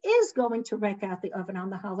 she is going to rake out the oven on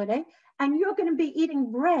the holiday, and you're going to be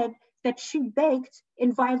eating bread that she baked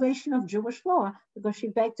in violation of Jewish law, because she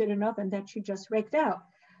baked it in an oven that she just raked out.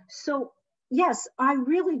 So yes, I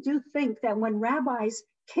really do think that when rabbis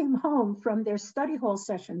came home from their study hall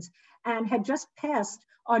sessions and had just passed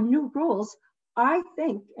on new rules, I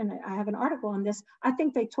think, and I have an article on this, I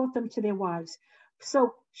think they taught them to their wives.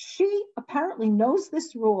 So she apparently knows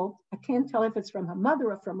this rule. I can't tell if it's from her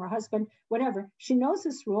mother or from her husband, whatever. She knows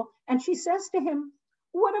this rule, and she says to him,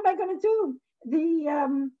 what am I going to do?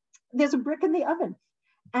 There's a brick in the oven.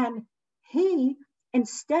 And he,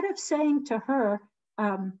 instead of saying to her,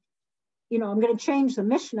 I'm going to change the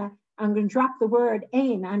Mishnah, I'm going to drop the word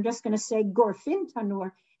ein, I'm just going to say gorfin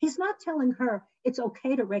tanur. He's not telling her it's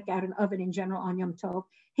okay to rake out an oven in general on Yom Tov.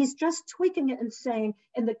 He's just tweaking it and saying,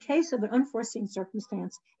 in the case of an unforeseen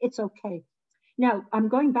circumstance, it's okay. Now, I'm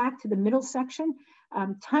going back to the middle section.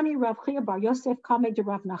 Tani Rav Chia Bar Yosef Kameh de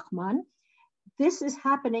Rav Nachman. This is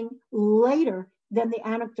happening later than the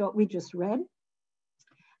anecdote we just read.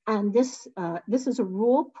 And this is a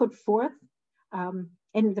rule put forth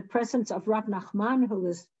in the presence of Rav Nachman, who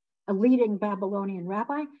is a leading Babylonian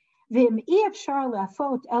rabbi.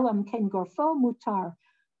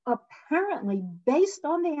 Apparently, based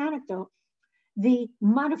on the anecdote, the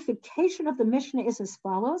modification of the Mishnah is as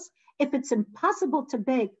follows. If it's impossible to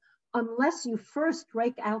bake unless you first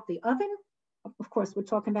rake out the oven, of course, we're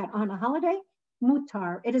talking about on a holiday,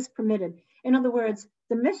 mutar, it is permitted. In other words,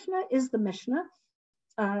 the Mishnah is the Mishnah,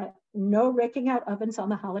 no raking out ovens on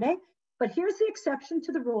the holiday. But here's the exception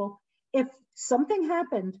to the rule. If something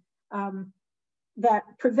happened that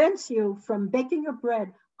prevents you from baking your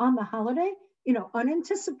bread on the holiday,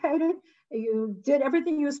 unanticipated, you did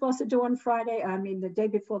everything you were supposed to do on Friday, the day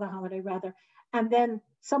before the holiday rather, and then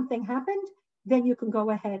something happened, then you can go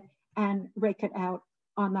ahead and rake it out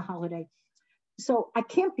on the holiday. So I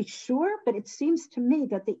can't be sure, but it seems to me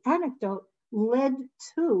that the anecdote led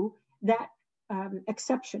to that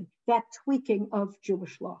exception, that tweaking of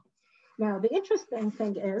Jewish law. Now, the interesting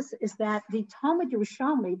thing is that the Talmud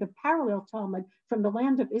Yerushalmi, the parallel Talmud from the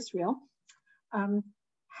land of Israel,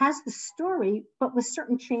 has the story, but with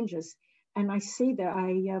certain changes. And I see that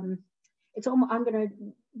I'm going to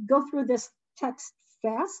go through this text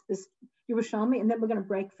fast, this Yerushalmi, and then we're going to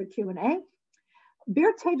break for Q&A.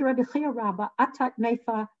 Birtei Rabbi Chia Rabba atat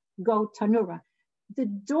mefa go tanura. The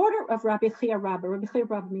daughter of Rabbi Chia Rabba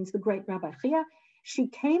means the great Rabbi Chia, she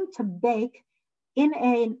came to bake in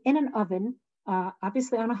an oven,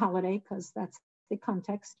 obviously on a holiday, because that's the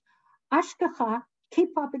context. Ashkacha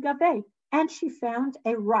kippah begabe, and she found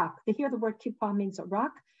a rock. Here the word kippah means a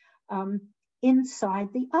rock,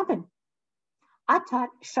 inside the oven. Atat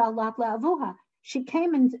shalat le'avuha. She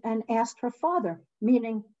came and asked her father,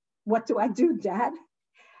 meaning, what do I do, Dad?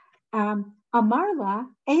 Amarla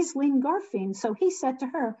Aislin Garfin. So he said to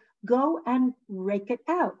her, go and rake it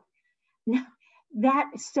out. Now,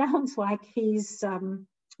 that sounds like he's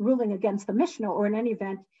ruling against the Mishnah, or in any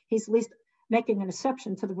event, he's at least making an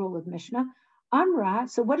exception to the rule of Mishnah. Amra,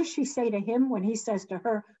 so what does she say to him when he says to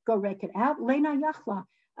her, go rake it out? Lena yachla,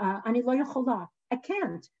 ani lo yachola. I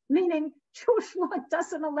can't, meaning Jewish law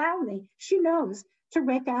doesn't allow me, she knows, to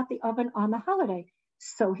rake out the oven on the holiday.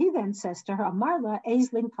 So he then says to her, Amarla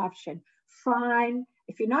Aislin Kavshin, fine,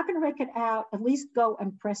 if you're not going to rake it out, at least go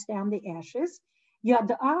and press down the ashes.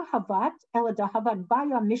 Yada'a havat elada havat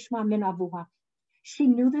baya mishma min avuha. She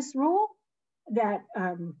knew this rule that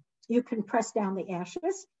you can press down the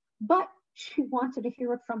ashes, but she wanted to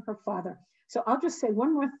hear it from her father. So I'll just say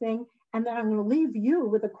one more thing, and then I'm going to leave you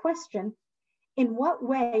with a question. In what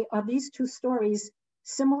way are these two stories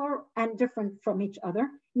similar and different from each other?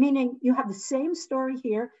 Meaning you have the same story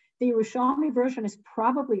here. The Yerushalmi version is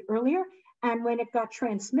probably earlier, and when it got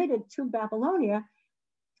transmitted to Babylonia,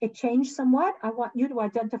 it changed somewhat. I want you to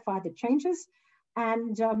identify the changes.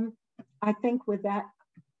 And I think with that,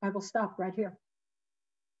 I will stop right here.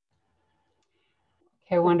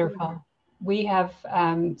 Okay, wonderful. We have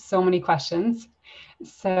so many questions.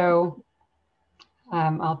 So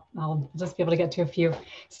I'll just be able to get to a few.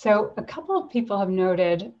 So a couple of people have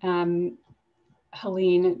noted,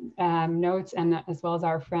 Helene notes, and as well as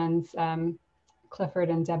our friends, Clifford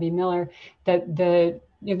and Debbie Miller, that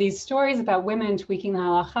these stories about women tweaking the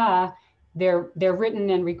halacha, they're written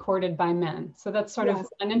and recorded by men. So that's sort of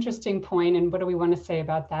an interesting point. And what do we want to say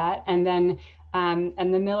about that? And then,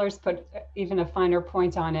 and the Millers put even a finer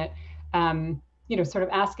point on it, sort of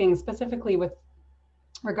asking specifically with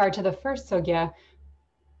regard to the first sugya,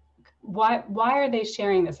 why are they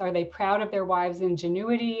sharing this? Are they proud of their wives'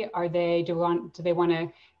 ingenuity? Do they want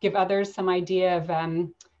to give others some idea of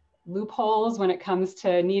loopholes when it comes to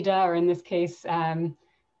nida, or in this case,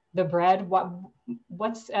 the bread?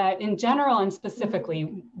 What's in general and specifically,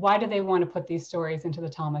 why do they want to put these stories into the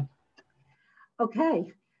Talmud?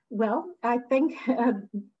 Okay, well, I think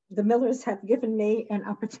the Millers have given me an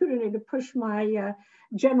opportunity to push my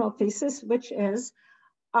general thesis, which is,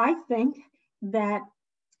 I think that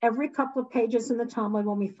every couple of pages in the Talmud,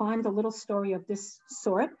 when we find a little story of this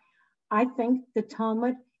sort, I think the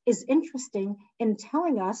Talmud is interesting in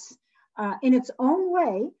telling us in its own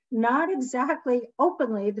way, not exactly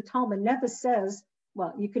openly. The Talmud never says,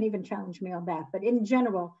 well, you can even challenge me on that, but in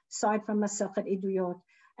general, aside from Masechet Iduyot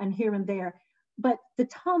and here and there, but the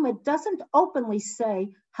Talmud doesn't openly say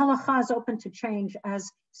halacha is open to change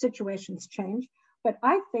as situations change. But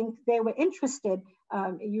I think they were interested.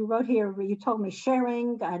 You wrote here, you told me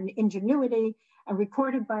sharing and ingenuity and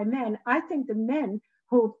recorded by men. I think the men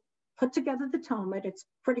who put together the Talmud, it's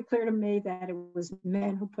pretty clear to me that it was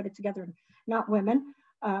men who put it together, not women.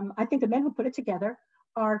 I think the men who put it together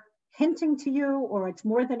are hinting to you, or it's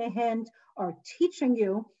more than a hint, or teaching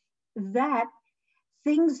you that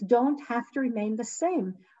things don't have to remain the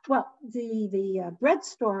same. Well, the bread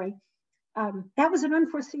story, that was an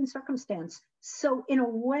unforeseen circumstance. So in a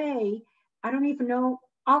way, I don't even know,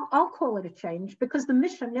 I'll call it a change, because the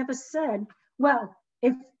Mishnah never said, well,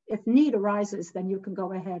 if need arises, then you can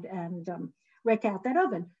go ahead and rake out that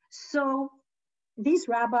oven. So these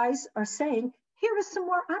rabbis are saying, here are some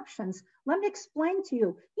more options. Let me explain to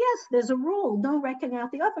you. Yes, there's a rule, no raking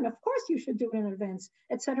out the oven. Of course you should do it in advance,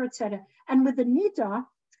 et cetera, et cetera. And with the nida,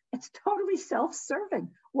 it's totally self-serving.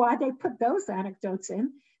 Why they put those anecdotes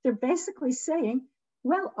in? They're basically saying,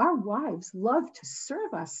 well, our wives love to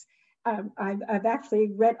serve us. I've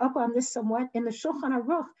actually read up on this somewhat. In the Shulchan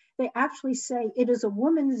Aruch, they actually say it is a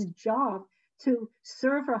woman's job to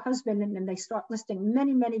serve her husband, and then they start listing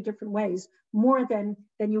many, many different ways, more than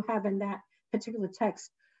you have in that particular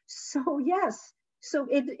text. So yes, so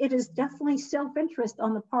it is definitely self-interest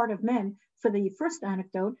on the part of men for the first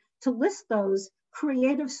anecdote to list those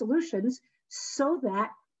creative solutions so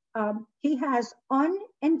that he has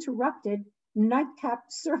uninterrupted nightcap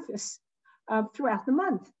service throughout the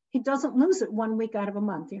month. He doesn't lose it 1 week out of a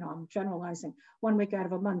month. I'm generalizing, 1 week out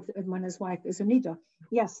of a month when his wife is a nida.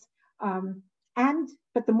 Yes.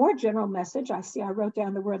 But the more general message, I wrote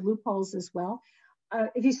down the word loopholes as well.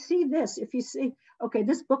 If you see, okay,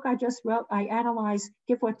 this book I just wrote, I analyzed,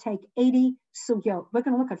 give or take, 80 sugyot. We're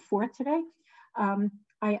going to look at 4 today. And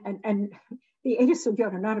the 80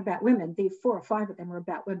 sugyot are not about women. The 4 or 5 of them are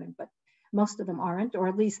about women, but most of them aren't, or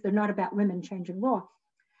at least they're not about women changing law.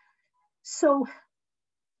 So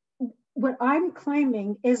what I'm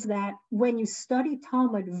claiming is that when you study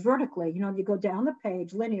Talmud vertically, you go down the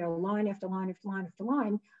page, linear, line after line after line after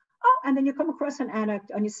line, Oh, and then you come across an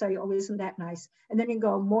anecdote and you say, oh, isn't that nice? And then you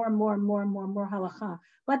go more and more and more and more and more halacha.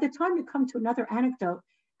 By the time you come to another anecdote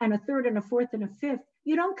and a third and a fourth and a fifth,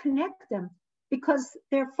 you don't connect them because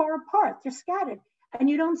they're far apart, they're scattered. And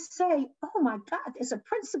you don't say, oh my God, there's a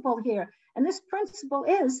principle here. And this principle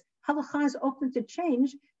is halacha is open to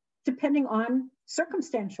change depending on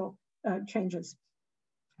circumstantial changes.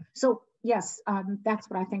 So yes, that's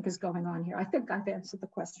what I think is going on here. I think I've answered the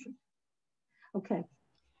question. Okay.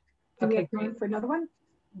 Do we have time for another one?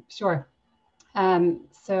 Sure.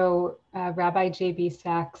 So Rabbi J.B.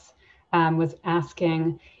 Sachs was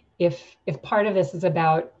asking if part of this is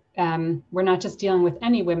about, we're not just dealing with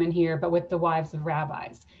any women here, but with the wives of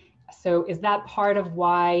rabbis. So is that part of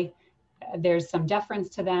why there's some deference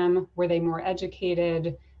to them? Were they more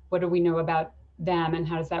educated? What do we know about them, and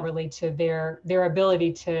how does that relate to their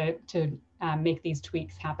ability to make these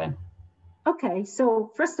tweaks happen? Okay,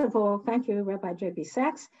 so first of all, thank you, Rabbi J.B.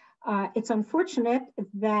 Sachs. It's unfortunate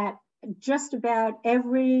that just about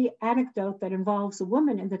every anecdote that involves a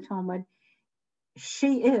woman in the Talmud,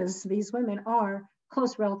 these women are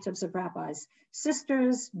close relatives of rabbis,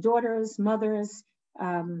 sisters, daughters, mothers,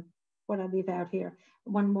 what I leave out here?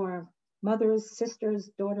 One more, mothers, sisters,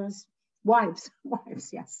 daughters, wives,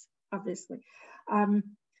 yes, obviously.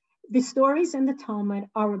 The stories in the Talmud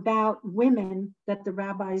are about women that the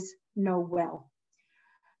rabbis know well.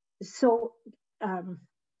 So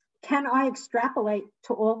can I extrapolate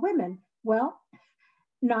to all women? Well,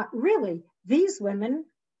 not really. These women,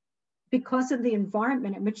 because of the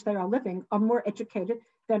environment in which they are living, are more educated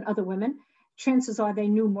than other women. Chances are they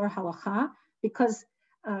knew more halacha because,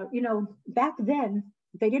 back then,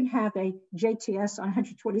 they didn't have a JTS on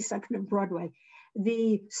 122nd and Broadway.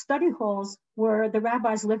 The study halls were the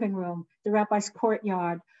rabbi's living room, the rabbi's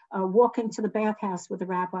courtyard, walking to the bathhouse with a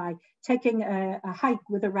rabbi, taking a hike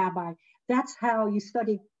with a rabbi. That's how you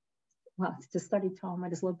studied. Well, to study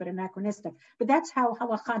Talmud is a little bit anachronistic, but that's how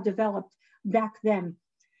halacha developed back then.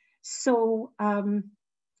 So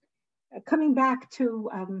coming back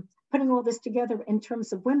to putting all this together in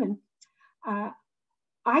terms of women,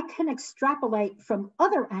 I can extrapolate from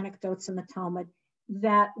other anecdotes in the Talmud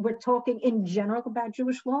that we're talking in general about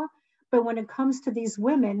Jewish law, but when it comes to these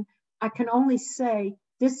women, I can only say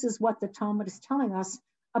this is what the Talmud is telling us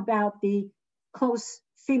about the close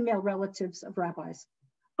female relatives of rabbis.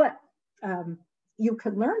 But you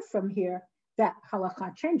can learn from here that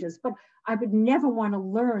halakha changes, but I would never want to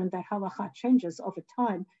learn that halakha changes over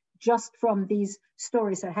time just from these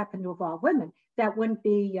stories that happen to involve women. That wouldn't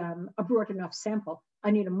be a broad enough sample.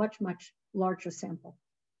 I need a much, much larger sample.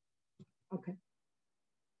 Okay.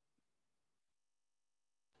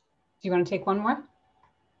 Do you want to take one more?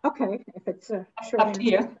 Okay, if it's sure. Up to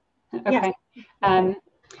you. Okay. Yes.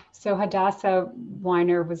 So Hadassah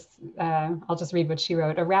Weiner was, I'll just read what she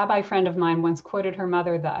wrote. A rabbi friend of mine once quoted her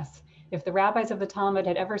mother thus: "If the rabbis of the Talmud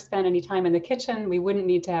had ever spent any time in the kitchen, we wouldn't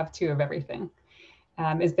need to have two of everything."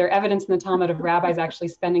 Is there evidence in the Talmud of rabbis actually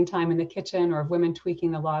spending time in the kitchen, or of women tweaking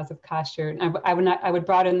the laws of kashrut? I would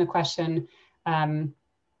broaden the question.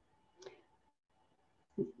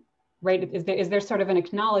 Right? Is there sort of an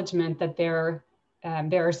acknowledgement that there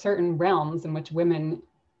are certain realms in which women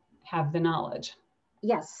have the knowledge?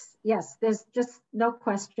 Yes, there's just no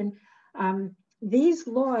question. These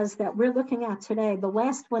laws that we're looking at today, the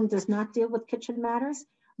last one does not deal with kitchen matters,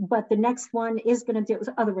 but the next one is going to deal with,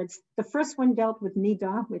 in other words, the first one dealt with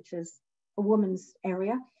nida, which is a woman's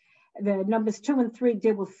area. The numbers 2 and 3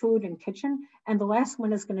 deal with food and kitchen, and the last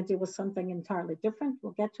one is going to deal with something entirely different.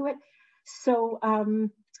 We'll get to it. So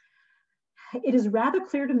it is rather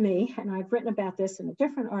clear to me, and I've written about this in a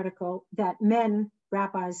different article, that men,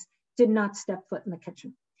 rabbis, did not step foot in the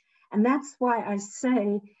kitchen. And that's why I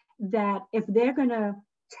say that if they're going to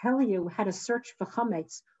tell you how to search for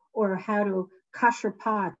chametz, or how to kasher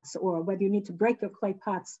pots, or whether you need to break your clay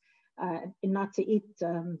pots and not to eat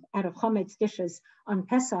out of chametz dishes on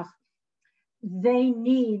Pesach, they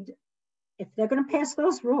need, if they're going to pass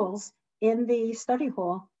those rules in the study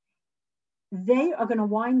hall, they are going to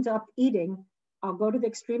wind up eating, I'll go to the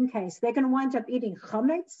extreme case, they're going to wind up eating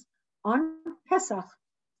chametz on Pesach,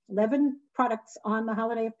 11 products on the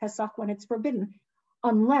holiday of Pesach when it's forbidden,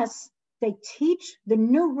 unless they teach the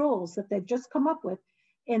new rules that they've just come up with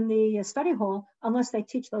in the study hall, unless they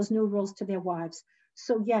teach those new rules to their wives.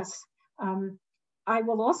 So yes, I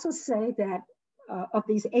will also say that of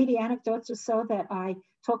these 80 anecdotes or so that I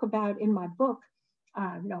talk about in my book,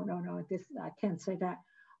 no, this I can't say that,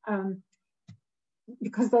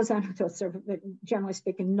 because those anecdotes are, generally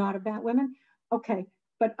speaking, not about women. Okay,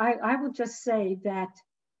 but I will just say that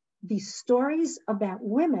the stories about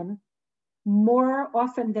women, more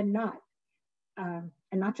often than not,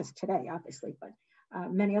 and not just today, obviously, but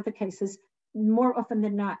many other cases, more often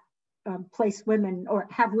than not, place women or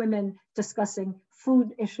have women discussing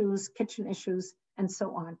food issues, kitchen issues, and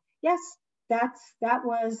so on. Yes, that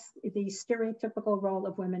was the stereotypical role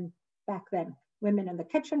of women back then, women in the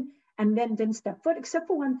kitchen, and men didn't step foot, except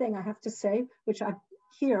for one thing I have to say, which I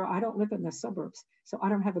don't live in the suburbs, so I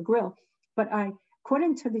don't have a grill, but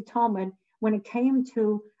according to the Talmud, when it came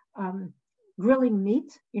to grilling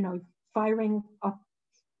meat, firing up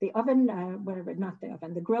the oven,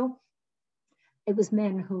 the grill, it was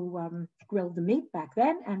men who grilled the meat back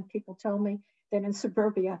then, and people tell me that in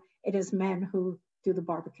suburbia, it is men who do the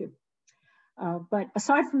barbecue. But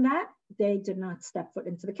aside from that, they did not step foot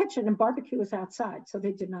into the kitchen, and barbecue was outside, so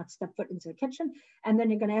they did not step foot into the kitchen. And then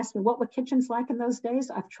you're going to ask me, what were kitchens like in those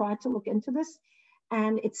days? I've tried to look into this,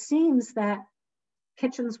 and it seems that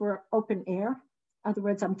kitchens were open air. In other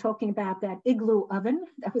words, I'm talking about that igloo oven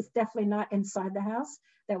that was definitely not inside the house,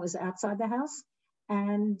 that was outside the house,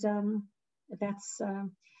 and that's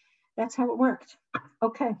how it worked.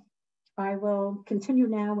 Okay, I will continue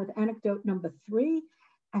now with anecdote number 3.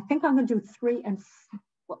 I think I'm going to do 3 and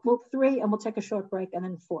 3, and we'll take a short break, and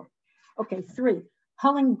then 4. Okay, 3.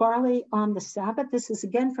 Hulling barley on the Sabbath. This is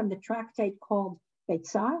again from the tractate called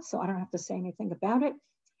Beitzah, so I don't have to say anything about it.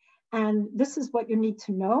 And this is what you need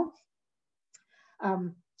to know.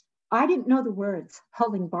 I didn't know the words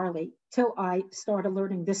hulling barley till I started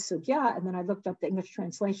learning this sugya, and then I looked up the English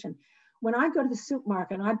translation. When I go to the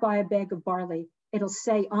supermarket and I buy a bag of barley, it'll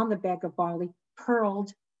say on the bag of barley,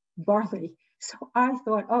 pearled barley. So I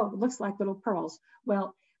thought, oh, it looks like little pearls.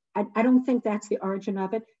 Well, I don't think that's the origin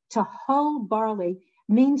of it. To hull barley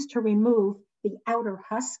means to remove the outer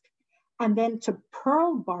husk, and then to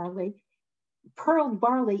pearl barley. Pearled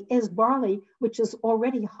barley is barley which is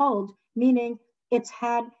already hulled, meaning it's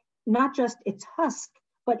had not just its husk,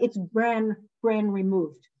 but its bran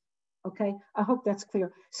removed. Okay, I hope that's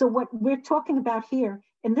clear. So what we're talking about here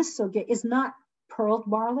in this sugya is not pearled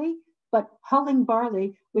barley, but hulling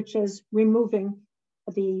barley, which is removing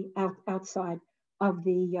the outside of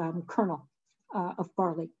the kernel of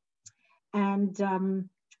barley. And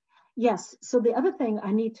yes, so the other thing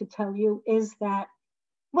I need to tell you is that,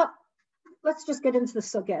 well, let's just get into the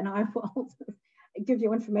sugya, and I will give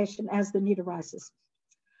you information as the need arises.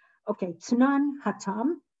 Okay, Tnan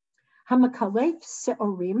Hatam, Hamakalef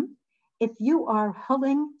Seorim. If you are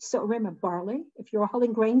hulling seorim of barley, if you're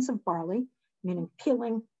hulling grains of barley, meaning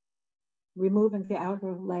peeling, removing the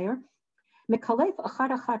outer layer, Mekalef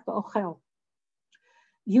achad achad v'ochel.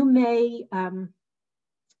 You may,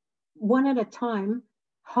 one at a time,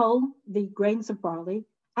 hull the grains of barley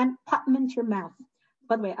and pop them into your mouth.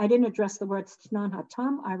 By the way, I didn't address the words Tnan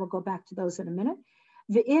Hatam. I will go back to those in a minute.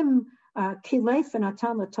 V'im kilef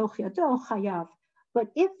v'natam l'toch yado chayav.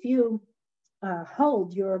 But if you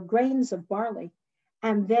hold your grains of barley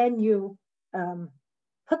and then you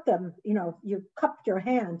put them, you cupped your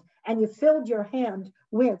hand and you filled your hand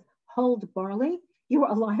with hulled barley, you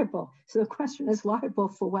are liable. So the question is, liable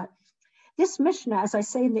for what? This Mishnah, as I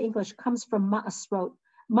say in the English, comes from Ma'asrot.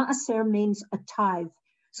 Ma'aser means a tithe.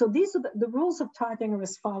 So these are the rules of tithing are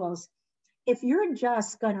as follows. If you're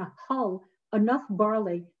just going to hull enough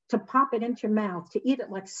barley to pop it into your mouth, to eat it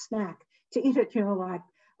like a snack, to eat it, like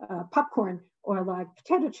popcorn or like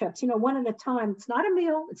potato chips, one at a time, it's not a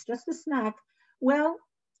meal, it's just a snack. Well,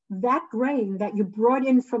 that grain that you brought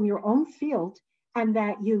in from your own field and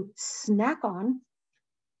that you snack on,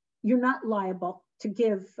 you're not liable to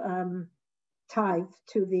give tithe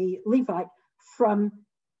to the Levite from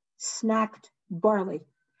snacked barley.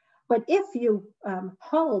 But if you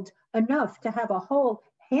hold enough to have a whole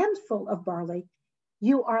handful of barley,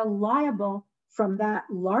 you are liable from that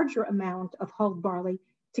larger amount of hulled barley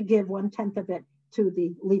to give 1/10 of it to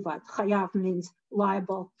the Levite. Chayav means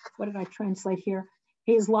liable. What did I translate here?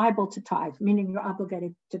 He is liable to tithe, meaning you're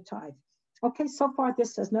obligated to tithe. Okay, so far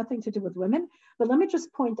this has nothing to do with women, but let me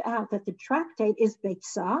just point out that the tractate is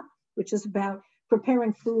Beitzah, which is about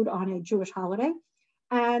preparing food on a Jewish holiday.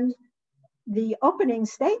 And the opening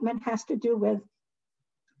statement has to do with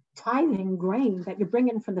tithing grain that you bring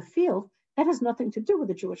in from the field. That has nothing to do with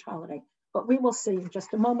the Jewish holiday, but we will see in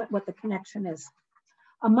just a moment what the connection is.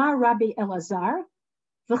 Amar Rabbi Elazar,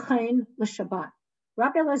 v'chein l'Shabbat.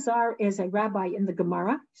 Rabbi Elazar is a rabbi in the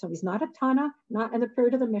Gemara, so he's not a Tana, not in the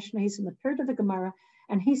period of the Mishnah, he's in the period of the Gemara,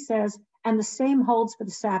 and he says, and the same holds for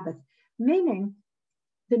the Sabbath, meaning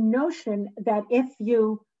the notion that if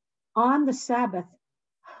you, on the Sabbath,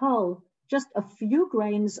 hull just a few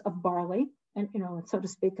grains of barley, and so to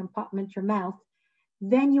speak, and pop them into your mouth,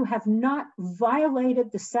 then you have not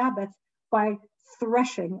violated the Sabbath by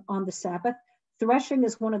threshing on the Sabbath. Threshing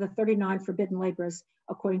is one of the 39 forbidden labors,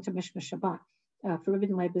 according to Mishnah Shabbat,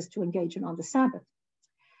 forbidden labors to engage in on the Sabbath.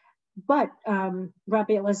 But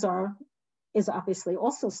Rabbi Elazar is obviously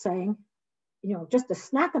also saying, just a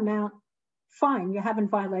snack amount, fine, you haven't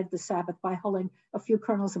violated the Sabbath by hulling a few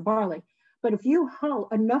kernels of barley. But if you hull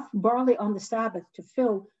enough barley on the Sabbath to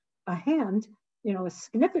fill a hand, a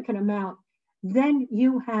significant amount, then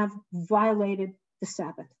you have violated the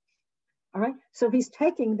Sabbath. All right. So he's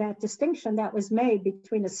taking that distinction that was made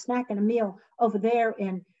between a snack and a meal over there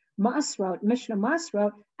in Masrot, Mishnah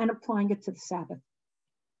Masrot, and applying it to the Sabbath.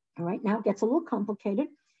 All right. Now it gets a little complicated.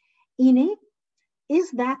 Ini, is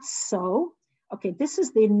that so? Okay, this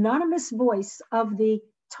is the anonymous voice of the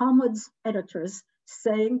Talmud's editors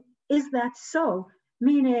saying, is that so?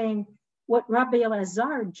 Meaning what Rabbi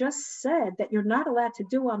Elazar just said that you're not allowed to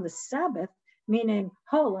do on the Sabbath, meaning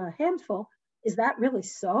whole, a handful, is that really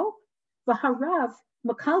so? V'harav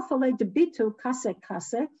makalfale debitu kase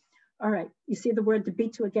kase. All right, you see the word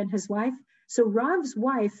debitu again, his wife. So Rav's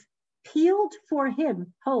wife peeled for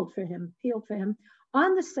him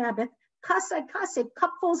on the Sabbath, kase kase,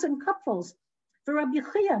 cupfuls and cupfuls. For Rabbi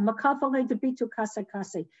Chia, makalfale debitu kase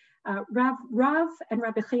kase. Rav and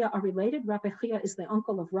Rabbi Chia are related. Rabbi Chia is the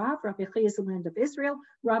uncle of Rav. Rabbi Chia is the land of Israel.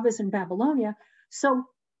 Rav is in Babylonia. So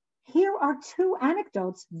here are two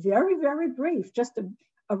anecdotes, very, very brief, just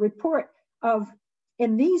a report of,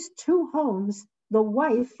 in these two homes, the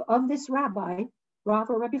wife of this rabbi, Rav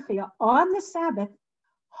or Rabbi Chia, on the Sabbath,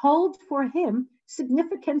 hold for him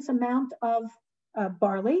significant amount of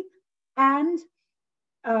barley. And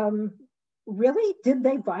really, did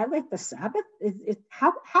they violate the Sabbath?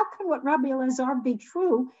 How can what Rabbi Elazar be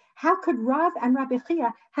true? How could Rav and Rabbi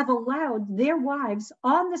Chia have allowed their wives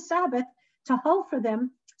on the Sabbath to hold for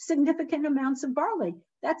them significant amounts of barley?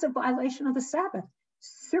 That's a violation of the Sabbath.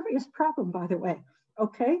 Serious problem, by the way,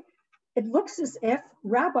 okay? It looks as if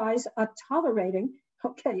rabbis are tolerating,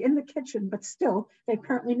 okay, in the kitchen, but still, they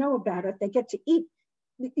apparently know about it. They get to eat.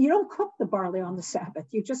 You don't cook the barley on the Sabbath.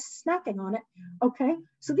 You're just snacking on it, okay?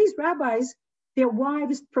 So these rabbis, their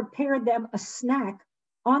wives prepared them a snack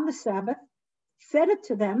on the Sabbath, fed it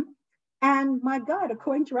to them, and my God,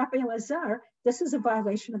 according to Rabbi Elazar, this is a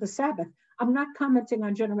violation of the Sabbath. I'm not commenting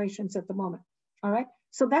on generations at the moment, all right?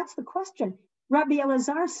 So that's the question. Rabbi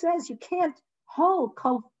Elazar says you can't hold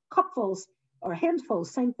cupfuls or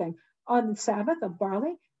handfuls, same thing, on the Sabbath of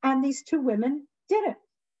barley, and these two women did it.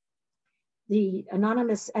 The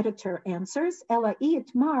anonymous editor answers, Ela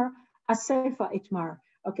itmar, asefa itmar.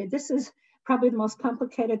 Okay, this is probably the most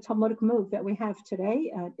complicated Talmudic move that we have today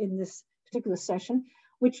in this particular session,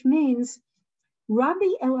 which means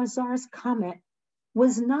Rabbi Elazar's comment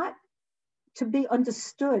was not to be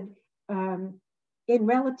understood in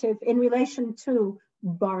relation to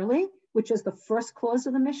barley, which is the first clause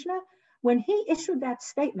of the Mishnah. When he issued that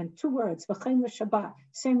statement, 2 words, v'chein l'Shabbat,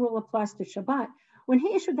 same rule applies to Shabbat. When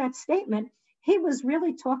he issued that statement, he was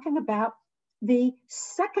really talking about the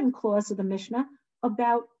second clause of the Mishnah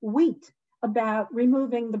about wheat, about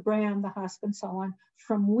removing the bran, the husk, and so on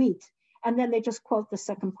from wheat. And then they just quote the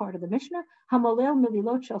second part of the Mishnah, Hamalel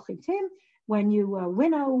mililot shel chitim, when you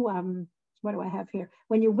winnow, what do I have here?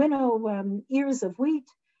 When you winnow ears of wheat,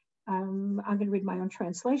 I'm going to read my own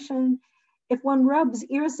translation. If one rubs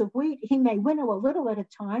ears of wheat, he may winnow a little at a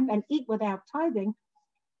time and eat without tithing.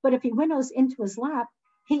 But if he winnows into his lap,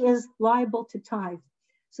 he is liable to tithe.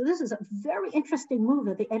 So this is a very interesting move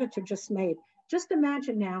that the editor just made. Just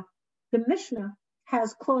imagine now, the Mishnah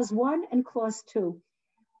has clause 1 and clause 2.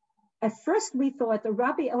 At first, we thought the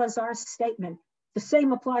Rabbi Elazar's statement, the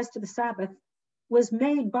same applies to the Sabbath, was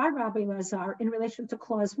made by Rabbi Elazar in relation to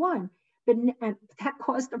clause 1. But and that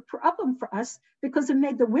caused a problem for us because it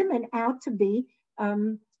made the women out to be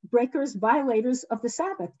breakers, violators of the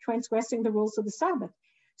Sabbath, transgressing the rules of the Sabbath.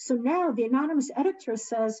 So now the anonymous editor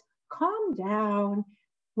says, calm down.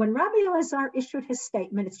 When Rabbi Elazar issued his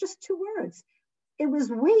statement, it's just 2 words. It was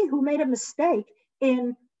we who made a mistake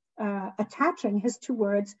in attaching his 2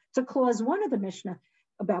 words to clause 1 of the Mishnah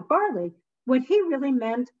about barley. What he really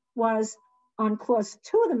meant was on clause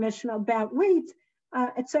 2 of the Mishnah about wheat,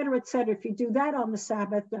 et cetera, et cetera. If you do that on the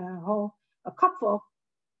Sabbath, a cupful,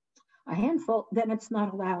 a handful, then it's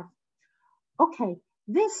not allowed. Okay,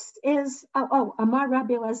 this is, Amar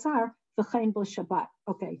Rabbi Elazar, v'chein b'l Shabbat.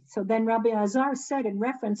 Okay, so then Rabbi Elazar said in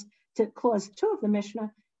reference to clause 2 of the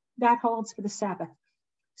Mishnah, that holds for the Sabbath.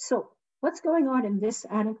 So what's going on in this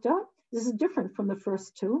anecdote? This is different from the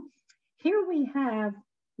first 2. Here we have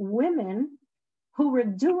women who were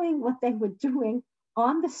doing what they were doing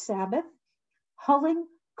on the Sabbath, hulling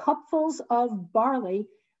cupfuls of barley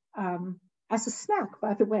as a snack,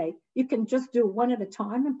 by the way. You can just do 1 at a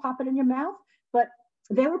time and pop it in your mouth. but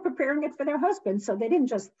they were preparing it for their husband. So they didn't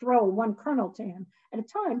just throw one kernel to him at a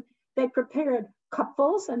time. They prepared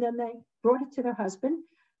cupfuls and then they brought it to their husband.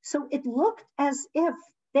 So it looked as if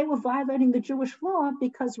they were violating the Jewish law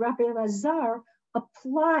because Rabbi Elazar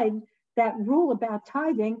applied that rule about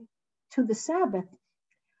tithing to the Sabbath.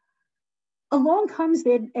 Along comes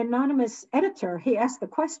the anonymous editor. He asked the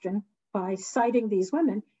question by citing these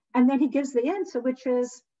women, and then he gives the answer, which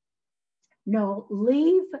is, no,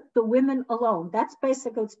 leave the women alone. That's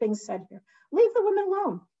basically what's being said here. Leave the women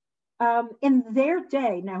alone. In their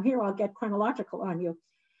day, now here I'll get chronological on you,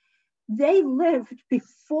 they lived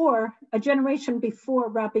before, a generation before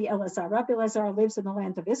Rabbi Elazar. Rabbi Elazar lives in the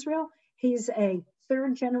land of Israel. He's a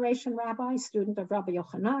third generation rabbi, student of Rabbi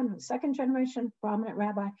Yochanan, who's second generation prominent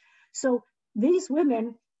rabbi. So these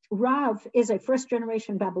women, Rav is a first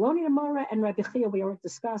generation Babylonian Mora, and Rabbi Chia, we already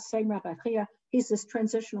discussed, same Rabbi Chia, he's this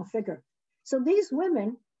transitional figure. So these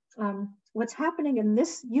women, what's happening in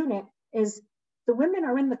this unit is the women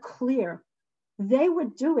are in the clear. They were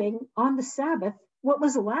doing on the Sabbath what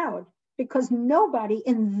was allowed because nobody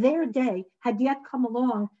in their day had yet come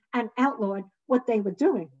along and outlawed what they were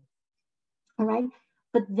doing. All right.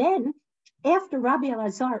 But then after Rabbi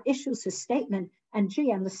Elazar issues his statement, and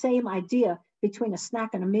gee, and the same idea between a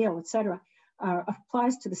snack and a meal, etc.,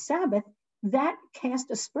 applies to the Sabbath, that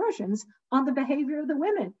cast aspersions on the behavior of the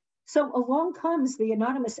women. So along comes the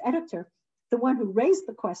anonymous editor, the one who raised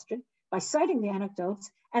the question by citing the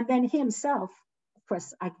anecdotes, and then he himself, of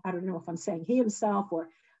course, I don't know if I'm saying he himself or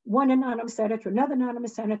one anonymous editor, another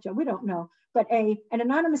anonymous editor, we don't know, but an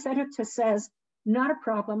anonymous editor says, not a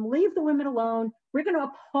problem, leave the women alone. We're going to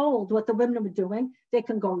uphold what the women were doing. They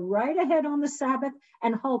can go right ahead on the Sabbath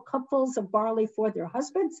and hold cupfuls of barley for their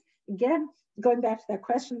husbands. Again, going back to that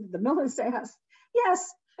question that the Millers asked,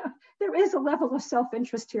 yes, there is a level of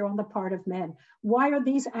self-interest here on the part of men. Why are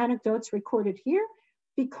these anecdotes recorded here?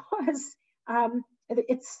 Because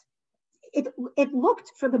it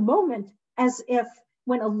looked for the moment as if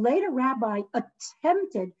when a later rabbi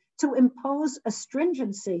attempted to impose a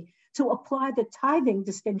stringency to apply the tithing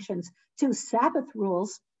distinctions to Sabbath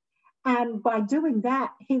rules, and by doing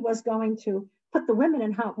that, he was going to put the women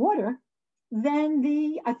in hot water, then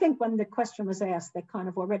I think when the question was asked, they kind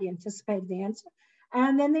of already anticipated the answer.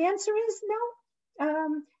 And then the answer is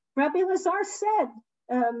no. Rabbi Elazar said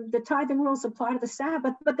the tithing rules apply to the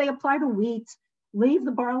Sabbath, but they apply to wheat. Leave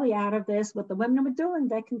the barley out of this. What the women were doing,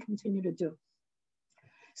 they can continue to do.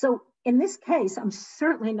 So in this case, I'm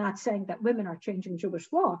certainly not saying that women are changing Jewish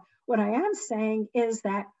law. What I am saying is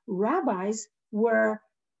that rabbis were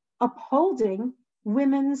upholding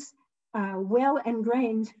women's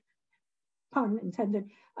well-ingrained, pun intended,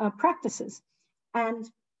 practices. And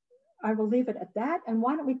I will leave it at that. And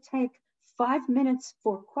why don't we take 5 minutes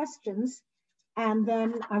for questions, and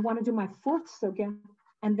then I want to do my fourths again,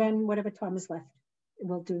 and then whatever time is left,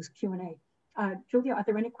 we'll do Q&A. Julia, are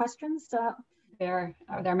there any questions? There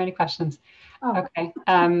are many questions. Oh. Okay.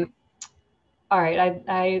 All right.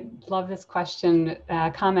 I love this question,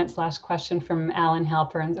 comment/question from Alan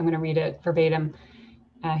Halper, and I'm going to read it verbatim.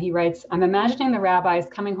 He writes, I'm imagining the rabbis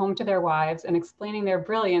coming home to their wives and explaining their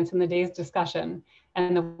brilliance in the day's discussion,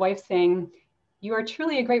 and the wife saying, you are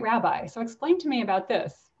truly a great rabbi, so explain to me about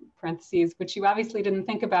this, parentheses, which you obviously didn't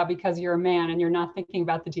think about because you're a man and you're not thinking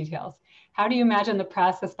about the details. How do you imagine the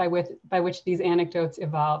process by which these anecdotes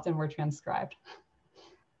evolved and were transcribed?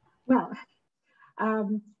 Well,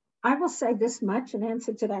 I will say this much in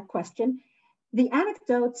answer to that question. The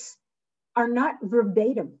anecdotes are not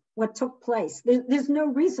verbatim what took place. There's no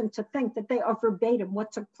reason to think that they are verbatim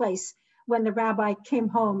what took place when the rabbi came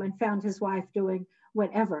home and found his wife doing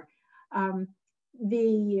whatever.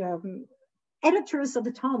 The editors of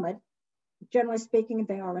the Talmud, generally speaking,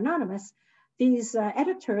 they are anonymous. These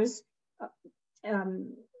editors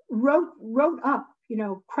wrote up,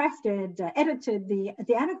 crafted, edited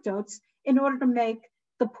the anecdotes in order to make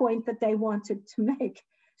the point that they wanted to make.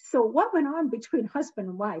 So what went on between husband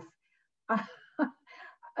and wife?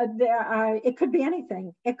 It could be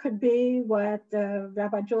anything. It could be what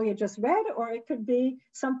Rabbi Julia just read, or it could be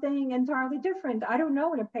something entirely different. I don't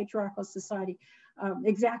know in a patriarchal society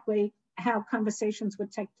exactly how conversations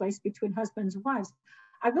would take place between husbands and wives.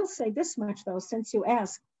 I will say this much though, since you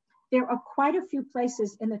asked, there are quite a few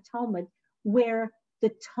places in the Talmud where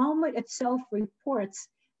the Talmud itself reports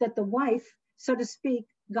that the wife, so to speak,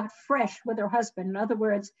 got fresh with her husband. In other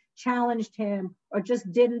words, challenged him or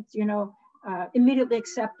just didn't, immediately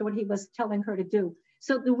accept what he was telling her to do.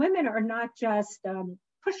 So the women are not just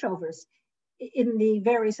pushovers in the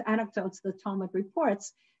various anecdotes the Talmud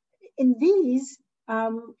reports. In these,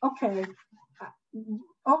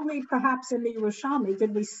 only perhaps in the Yerushalmi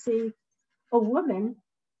did we see a woman,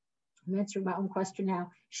 I'm answering my own question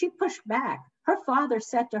now, she pushed back. Her father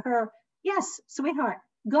said to her, yes, sweetheart,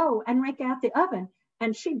 go and rake out the oven.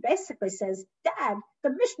 And she basically says, Dad, the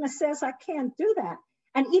Mishnah says I can't do that.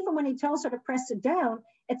 And even when he tells her to press it down,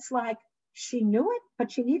 it's like she knew it,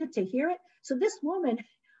 but she needed to hear it. So this woman,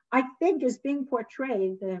 I think, is being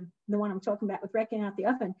portrayed, the one I'm talking about with raking out the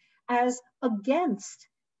oven, as against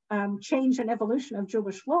change and evolution of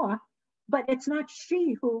Jewish law. But it's not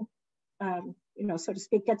she who, so to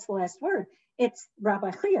speak, gets the last word. It's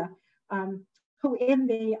Rabbi Chia, who in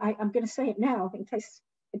the, I'm going to say it now in case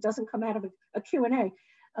it doesn't come out of a Q&A.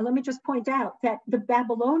 Let me just point out that the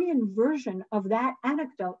Babylonian version of that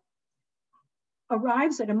anecdote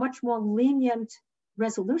arrives at a much more lenient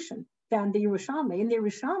resolution than the Yerushalmi. In the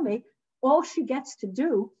Yerushalmi, all she gets to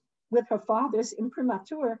do with her father's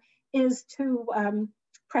imprimatur is to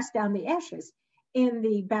press down the ashes. In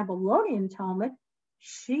the Babylonian Talmud,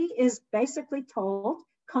 she is basically told,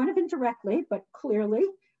 kind of indirectly, but clearly,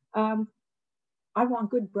 I want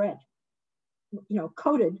good bread,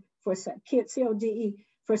 coded for CODE,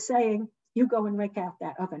 for saying, you go and rake out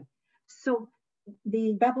that oven. So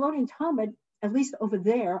the Babylonian Talmud, at least over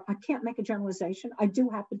there, I can't make a generalization. I do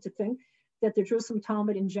happen to think that the Jerusalem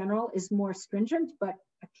Talmud in general is more stringent, but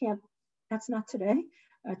I can't, that's not today.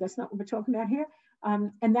 That's not what we're talking about here.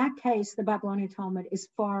 In that case, the Babylonian Talmud is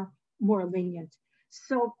far more lenient.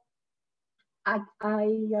 So I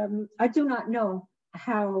do not know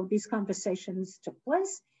how these conversations took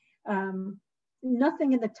place.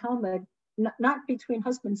 Nothing in the Talmud, not between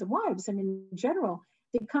husbands and wives, and in general,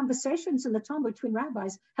 the conversations in the Talmud between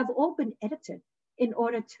rabbis have all been edited in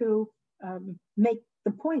order to make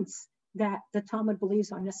the points that the Talmud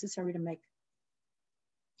believes are necessary to make.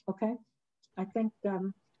 Okay, I think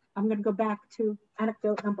I'm going to go back to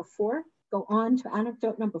anecdote number 4, go on to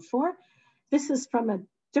anecdote number 4. This is from a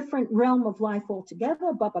different realm of life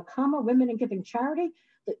altogether, Baba Kama, Women in Giving Charity.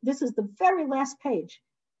 This is the very last page,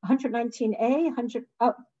 119a,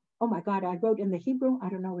 oh my God, I wrote in the Hebrew, I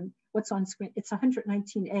don't know what's on screen, it's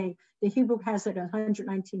 119a. The Hebrew has it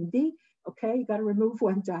 119b. Okay, you got to remove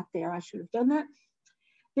one dot there. I should have done that.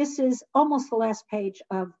 This is almost the last page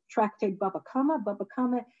of Tractate Baba Kama. Baba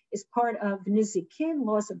Kama is part of Nizikin,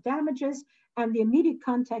 laws of damages, and the immediate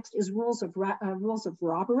context is rules of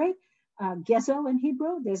robbery. Gezel in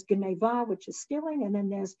Hebrew, there's Geneva, which is stealing, and then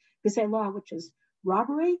there's Gezelah, which is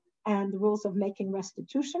robbery, and the rules of making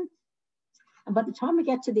restitution. And by the time we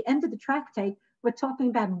get to the end of the tractate, we're talking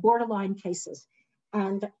about borderline cases.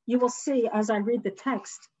 And you will see as I read the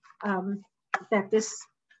text that this,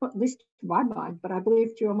 at least to my mind, but I believe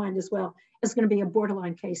to your mind as well, is going to be a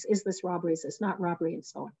borderline case. Is this robbery? Is this not robbery? And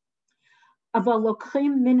so on. Aval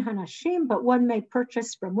lokrim min hanashim, but one may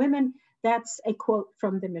purchase from women. That's a quote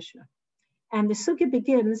from the Mishnah. And the sugya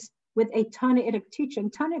begins with a Tanaitic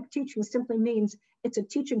teaching. Tanaitic teaching simply means it's a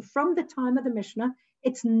teaching from the time of the Mishnah.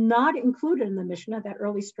 It's not included in the Mishnah, that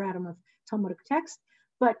early stratum of Talmudic text,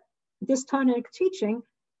 but this Tanaitic teaching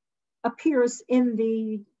appears in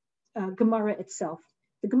the Gemara itself.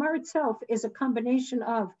 The Gemara itself is a combination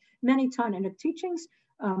of many Tanaitic teachings,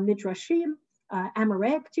 Midrashim,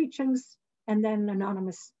 Amoraic teachings, and then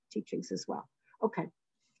anonymous teachings as well. Okay.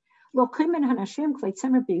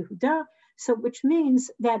 So which means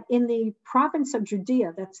that in the province of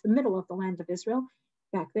Judea, that's the middle of the land of Israel,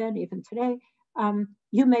 back then, even today,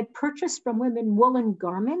 you may purchase from women woolen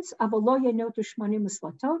garments,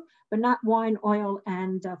 but not wine, oil,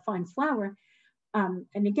 and fine flour. And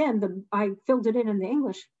again, I filled it in the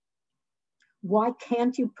English. Why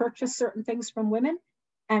can't you purchase certain things from women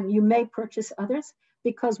and you may purchase others?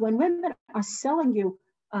 Because when women are selling you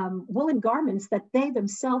woolen garments that they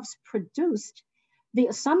themselves produced, the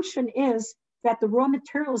assumption is that the raw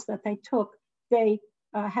materials that they took, they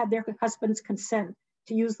had their husband's consent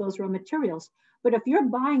to use those raw materials. But if you're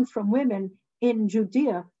buying from women in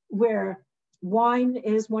Judea, where wine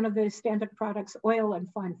is one of the standard products, oil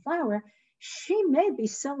and fine flour, she may be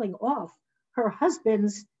selling off her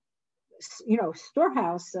husband's,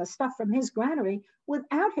 storehouse stuff from his granary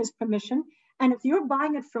without his permission. And if you're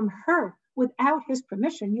buying it from her without his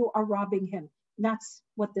permission, you are robbing him. That's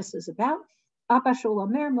what this is about. Abba Shul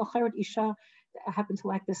Omer, Mocheret Isha, I happen to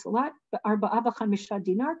like this a lot, but Arba Abba Chamisha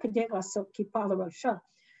Dinar, Kedei Lasot Kippah L'Rosha.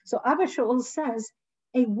 So Abba Shul says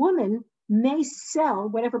a woman may sell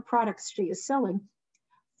whatever products she is selling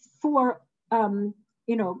for,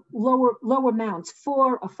 lower amounts,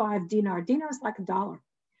 4 or 5 dinar. Dinar is like $1.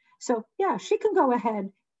 So yeah, she can go ahead,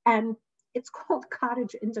 and it's called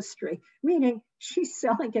cottage industry, meaning she's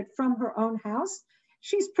selling it from her own house.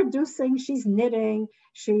 She's producing, she's knitting,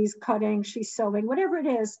 she's cutting, she's sewing, whatever it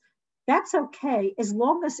is. That's okay as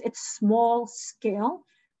long as it's small scale,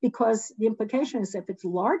 because the implication is if it's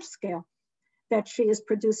large scale that she is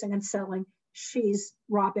producing and selling, she's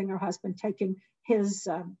robbing her husband, taking his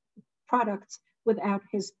products without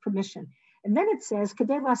his permission. And then it says,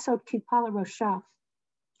 Kedei lasot kippah l'rosha,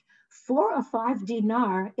 4 or 5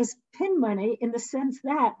 dinar is pin money in the sense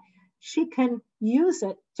that she can use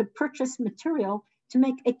it to purchase material to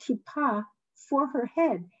make a kippah for her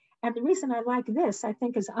head. And the reason I like this, I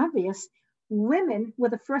think, is obvious. Women were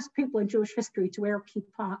the first people in Jewish history to wear a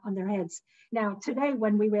kippah on their heads. Now, today,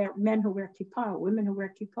 when we wear men who wear kippah, women who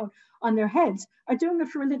wear kippah on their heads are doing it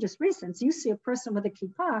for religious reasons. You see a person with a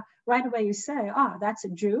kippah, right away you say, that's a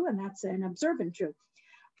Jew and that's an observant Jew.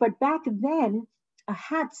 But back then,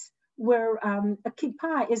 hats were, a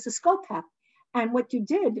kippah is a skull cap. And what you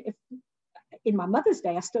did, in my mother's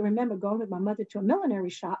day, I still remember going with my mother to a millinery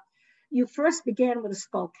shop. You first began with a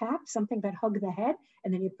skull cap, something that hugged the head,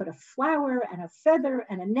 and then you put a flower and a feather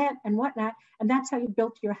and a net and whatnot, and that's how you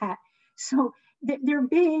built your hat. So they're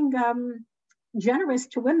being generous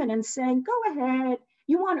to women and saying, go ahead,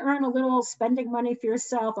 you want to earn a little spending money for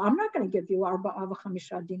yourself. I'm not going to give you arba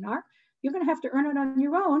v'chamisha dinar. You're going to have to earn it on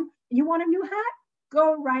your own. You want a new hat?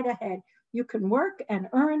 Go right ahead. You can work and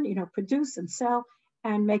earn, produce and sell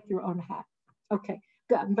and make your own hat. Okay.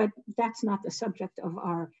 But that's not the subject of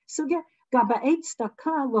our sugya.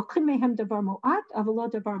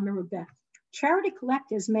 Charity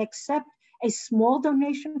collectors may accept a small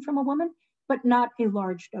donation from a woman, but not a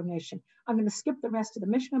large donation. I'm going to skip the rest of the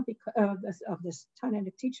Mishnah of this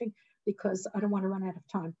Talmudic teaching because I don't want to run out of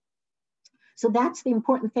time. So that's the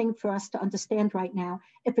important thing for us to understand right now.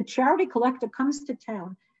 If a charity collector comes to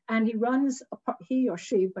town and he runs, he or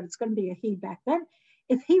she, but it's going to be a he back then,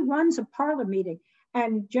 if he runs a parlor meeting,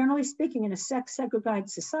 and generally speaking, in a sex-segregated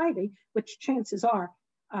society, which chances are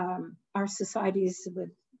our societies with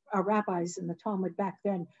our rabbis in the Talmud back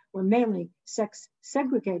then were mainly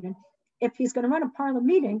sex-segregated, if he's going to run a parlor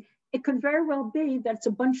meeting, it could very well be that it's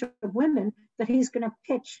a bunch of women that he's going to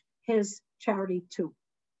pitch his charity to,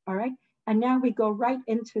 all right? And now we go right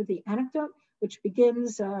into the anecdote, which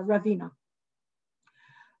begins Ravina.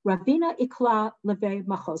 Ravina ikla leve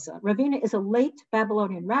machoza. Ravina is a late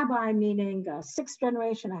Babylonian rabbi, meaning 6th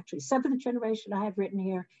generation, actually 7th generation I have written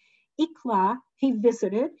here. Ikla, he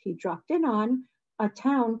visited, he dropped in on a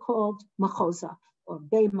town called Machoza, or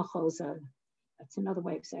Bay Machoza. That's another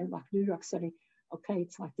way of saying like New York City. Okay,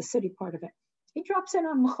 it's like the city part of it. He drops in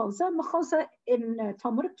on Machoza. Machoza in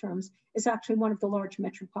Talmudic terms is actually one of the large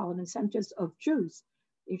metropolitan centers of Jews.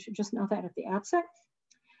 You should just know that at the outset.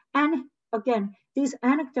 And again, these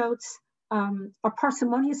anecdotes are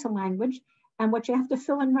parsimonious in language. And what you have to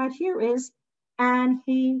fill in right here is, and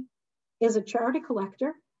he is a charity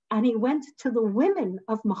collector, and he went to the women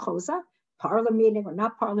of Machoza, parlor meeting or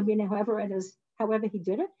not parlor meeting, however it is, however he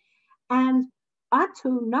did it. And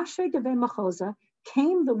Atu Nashe Deve Machoza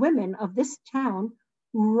came the women of this town,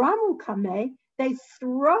 Ramu Kame, they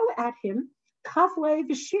throw at him Kavle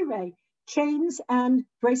Vishire, chains and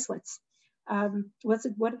bracelets. What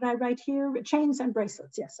did I write here? Chains and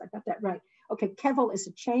bracelets. Yes, I got that right. Okay, kevel is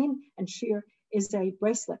a chain and shir is a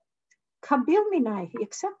bracelet. Kabil Minai, he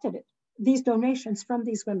accepted it, these donations from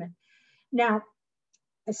these women. Now,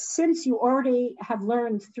 since you already have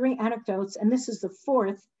learned 3 anecdotes, and this is the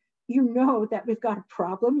 4th, you know that we've got a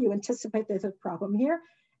problem. You anticipate there's a problem here.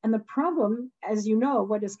 And the problem, as you know,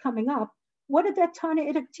 what is coming up, what did that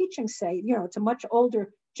Talmudic teaching say? You know, it's a much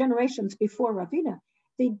older generations before Ravina.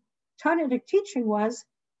 The Talmudic teaching was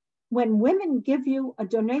when women give you a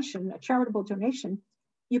donation, a charitable donation,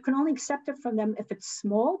 you can only accept it from them if it's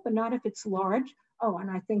small, but not if it's large. Oh, and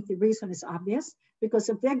I think the reason is obvious, because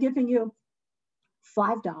if they're giving you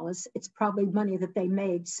 $5, it's probably money that they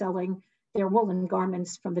made selling their woolen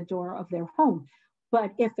garments from the door of their home.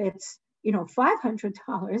 But if it's,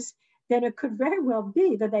 $500, then it could very well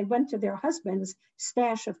be that they went to their husband's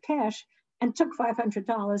stash of cash and took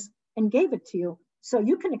 $500 and gave it to you. So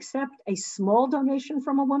you can accept a small donation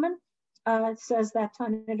from a woman, says that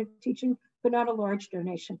Talmudic teaching, but not a large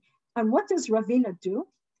donation. And what does Ravina do?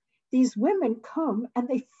 These women come and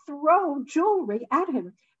they throw jewelry at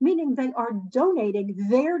him, meaning they are donating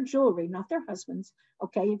their jewelry, not their husbands.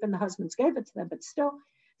 Okay, even the husbands gave it to them, but still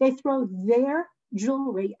they throw their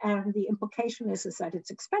jewelry. And the implication is that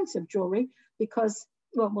it's expensive jewelry because,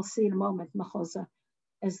 well, we'll see in a moment, Machoza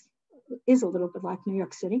is a little bit like New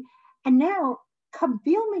York City. And now,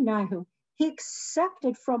 Kabil Minahu, he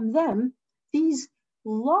accepted from them these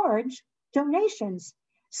large donations.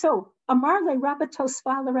 So, Amarle Rabbatos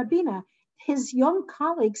Vala Rabina, his young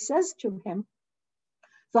colleague says to him,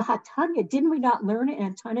 Vahatanya, didn't we not learn it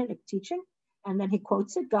in Talmudic teaching And then he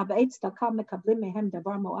quotes it. Now, let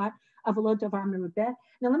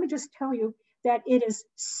me just tell you that it is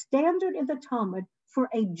standard in the Talmud for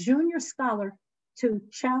a junior scholar to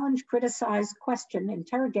challenge, criticize, question,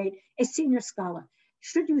 interrogate a senior scholar.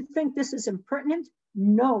 Should you think this is impertinent?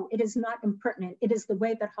 No, it is not impertinent. It is the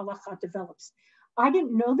way that halakha develops. I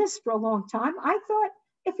didn't know this for a long time. I thought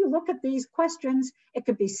if you look at these questions, it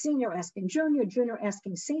could be senior asking junior, junior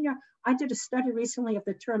asking senior. I did a study recently of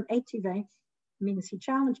the term etive, means he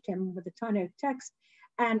challenged him with the Talmudic text,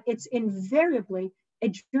 and it's invariably a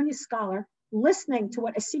junior scholar listening to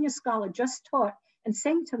what a senior scholar just taught and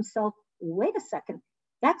saying to himself, wait a second,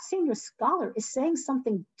 that senior scholar is saying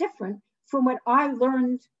something different from what I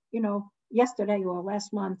learned, yesterday or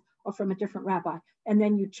last month or from a different rabbi. And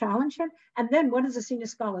then you challenge him. And then what does a senior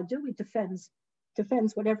scholar do? He defends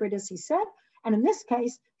whatever it is he said. And in this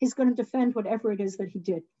case, he's going to defend whatever it is that he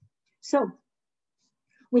did. So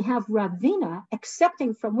we have Ravina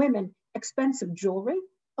accepting from women expensive jewelry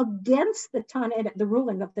against the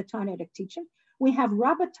ruling of the Talmudic teaching. We have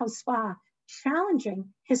Rabbi Tosfa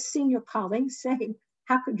challenging his senior colleague, saying,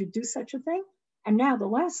 how could you do such a thing? And now the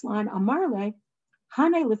last line, Amarle,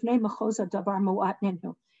 Hane livnei machoza davar mu'at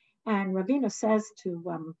ninhu. And Ravina says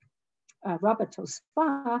to Rabbi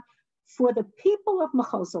Tosfa, for the people of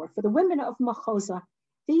Machoza, or for the women of Machoza,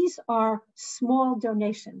 these are small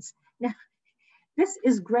donations. Now, this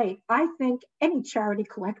is great. I think any charity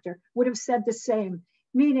collector would have said the same,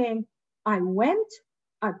 meaning I went,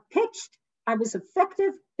 I pitched, I was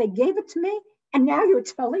effective, they gave it to me, and now you're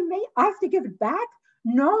telling me I have to give it back?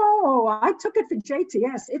 No, I took it for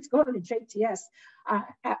JTS. It's going to JTS. All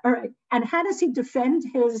right. And how does he defend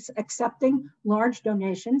his accepting large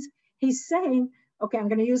donations? He's saying, okay, I'm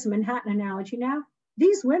going to use a Manhattan analogy now.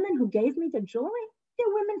 These women who gave me the jewelry,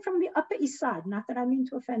 they're women from the Upper East Side. Not that I mean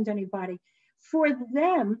to offend anybody. For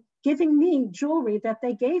them, giving me jewelry that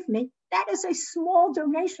they gave me, that is a small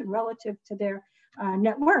donation relative to their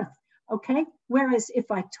net worth, okay? Whereas if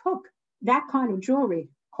I took that kind of jewelry,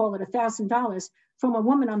 call it $1,000, from a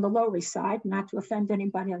woman on the Lower East Side, not to offend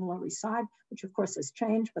anybody on the Lower East Side, which of course has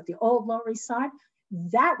changed, but the old Lower East Side,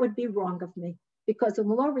 that would be wrong of me. Because on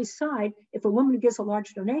the Lower East Side, if a woman gives a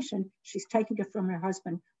large donation, she's taking it from her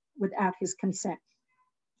husband without his consent.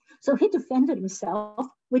 So he defended himself,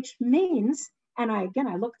 which means, and I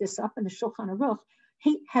looked this up in the Shulchan Aruch,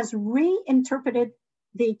 he has reinterpreted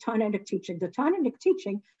the Talmudic teaching. The Talmudic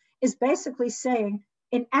teaching is basically saying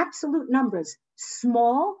in absolute numbers,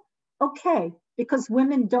 small, okay, because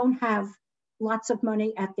women don't have lots of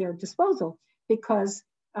money at their disposal, because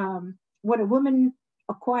what a woman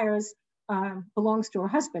acquires belongs to her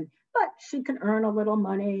husband, but she can earn a little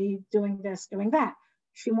money doing this, doing that.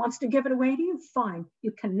 She wants to give it away to you, fine.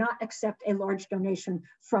 You cannot accept a large donation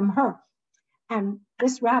from her. And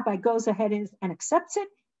this rabbi goes ahead and accepts it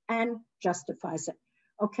and justifies it,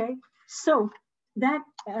 okay? So that,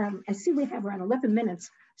 I see we have around 11 minutes.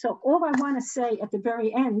 So all I wanna say at the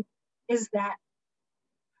very end is that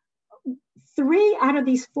 3 out of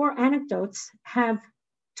these 4 anecdotes have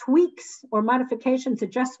tweaks or modifications,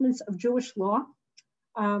 adjustments of Jewish law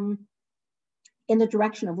in the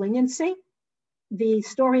direction of leniency. The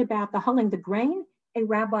story about the hulling the grain, a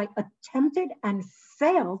rabbi attempted and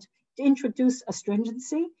failed to introduce a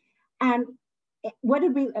stringency. And what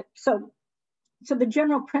did we, so the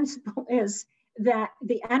general principle is that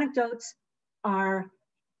the anecdotes are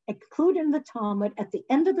included in the Talmud at the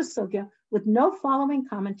end of the sugya with no following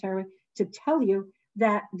commentary to tell you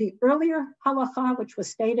that the earlier halakha, which was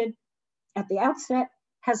stated at the outset,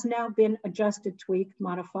 has now been adjusted, tweaked,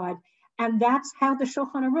 modified. And that's how the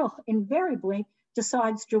Shulchan Aruch invariably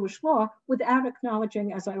decides Jewish law without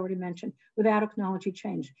acknowledging, as I already mentioned, without acknowledging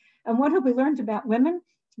change. And what have we learned about women?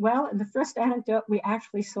 Well, in the first anecdote, we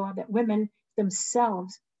actually saw that women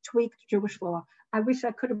themselves tweaked Jewish law. I wish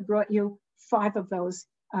I could have brought you 5 of those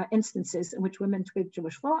instances in which women tweaked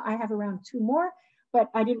Jewish law. I have around 2 more, but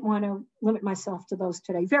I didn't want to limit myself to those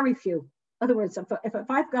today. Very few. In other words, if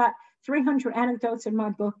I've got 300 anecdotes in my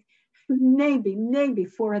book, maybe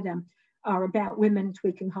 4 of them are about women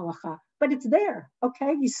tweaking halakha. But it's there,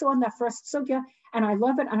 okay? You saw in that first sugya, and I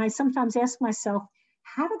love it. And I sometimes ask myself,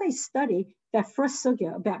 how do they study that first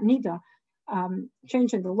sugya about Nida,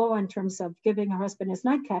 changing the law in terms of giving her husband his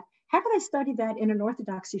nightcap? How do they study that in an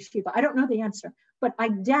Orthodox yeshiva? I don't know the answer, but I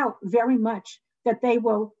doubt very much that they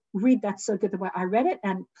will read that sugya the way I read it.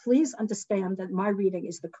 And please understand that my reading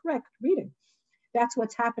is the correct reading. That's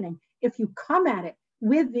what's happening. If you come at it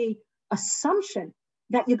with the assumption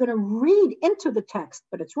that you're going to read into the text,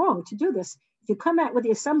 but it's wrong to do this. If you come out with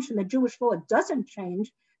the assumption that Jewish law doesn't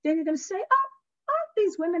change, then you're going to say,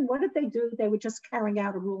 these women, what did they do? They were just carrying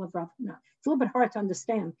out a rule of Rav. No, it's a little bit hard to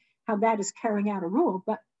understand how that is carrying out a rule,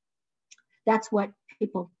 but that's what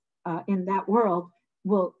people in that world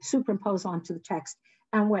will superimpose onto the text.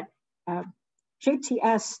 And what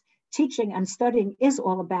JTS teaching and studying is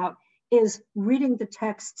all about is reading the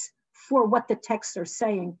texts for what the texts are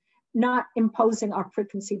saying, not imposing our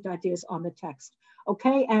preconceived ideas on the text.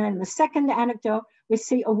 Okay, and in the second anecdote, we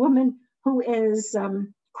see a woman who is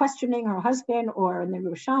questioning her husband, or in the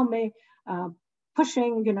Yerushalmi,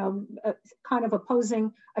 pushing, kind of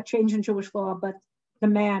opposing a change in Jewish law, but the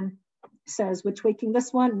man says, we're tweaking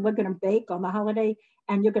this one, we're gonna bake on the holiday,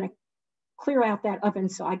 and you're gonna clear out that oven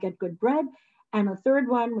so I get good bread. And the third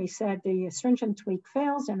one, we said the astringent tweak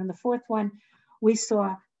fails. And in the fourth one, we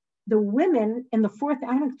saw the women in the fourth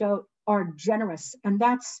anecdote are generous. And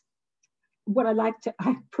that's what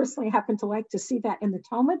I personally happen to like to see that in the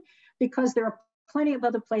Talmud, because there are plenty of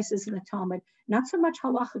other places in the Talmud, not so much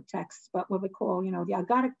halachic texts, but what we call, the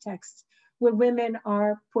agadic texts, where women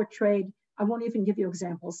are portrayed. I won't even give you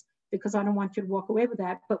examples because I don't want you to walk away with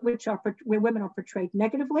that, but where women are portrayed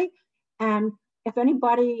negatively. And if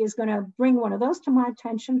anybody is going to bring one of those to my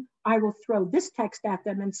attention, I will throw this text at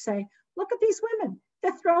them and say, look at these women.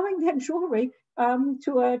 They're throwing their jewelry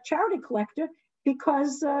to a charity collector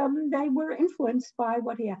because they were influenced by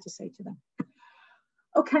what he had to say to them.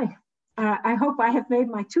 Okay, I hope I have made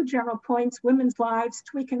my two general points: women's lives,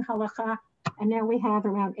 tweaking halacha, and now we have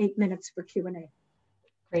around 8 minutes for Q&A.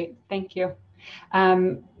 Great, thank you.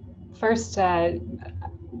 First,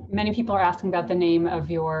 many people are asking about the name of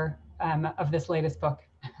your of this latest book.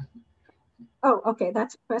 Oh, okay,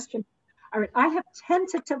 that's a question. All right, I have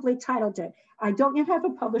tentatively titled it. I don't yet have a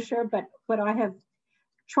publisher, but I have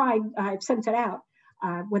tried, I've sent it out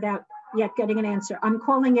without yet getting an answer. I'm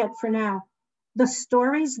calling it for now, The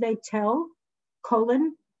Stories They Tell,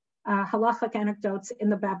 Halachic Anecdotes in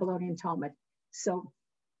the Babylonian Talmud. So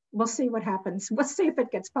we'll see what happens. We'll see if it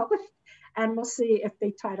gets published, and we'll see if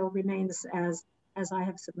the title remains as I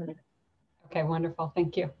have submitted it. Okay, wonderful,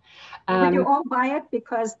 thank you. Would you all buy it?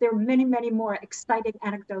 Because there are many, many more exciting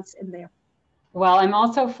anecdotes in there. Well, I'm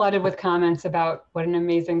also flooded with comments about what an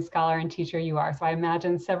amazing scholar and teacher you are. So I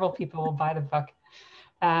imagine several people will buy the book.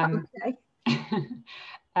 Okay.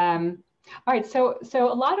 All right, so a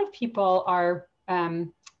lot of people are,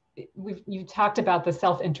 you talked about the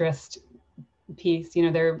self-interest piece,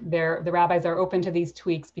 the rabbis are open to these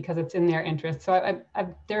tweaks because it's in their interest. So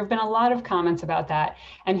there have been a lot of comments about that.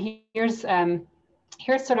 And here's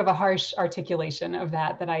sort of a harsh articulation of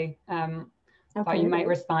that I thought you might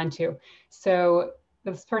respond to. So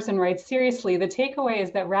this person writes, seriously, the takeaway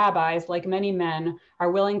is that rabbis, like many men, are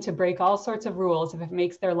willing to break all sorts of rules if it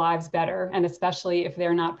makes their lives better, and especially if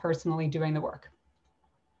they're not personally doing the work.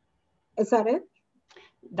 Is that it?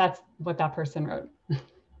 That's what that person wrote.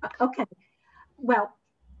 Okay. Well,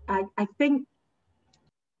 I think,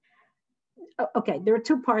 okay, there are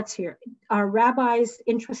two parts here. Are rabbis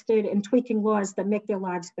interested in tweaking laws that make their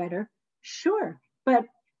lives better? Sure, but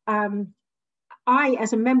I,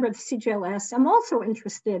 as a member of the CJLS, am also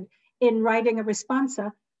interested in writing a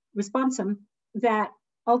responsum that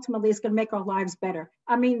ultimately is going to make our lives better.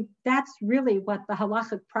 I mean, that's really what the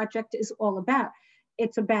Halachic Project is all about.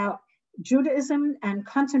 It's about Judaism and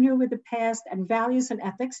continuity with the past and values and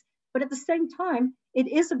ethics, but at the same time, it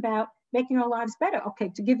is about making our lives better. Okay,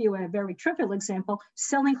 to give you a very trivial example,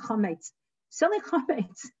 selling chametz. Selling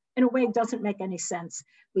chametz, in a way, doesn't make any sense.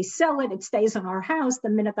 We sell it, it stays in our house. The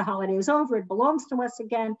minute the holiday is over, it belongs to us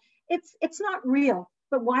again. It's not real,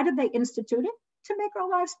 but why did they institute it? To make our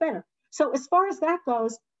lives better. So as far as that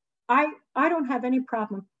goes, I don't have any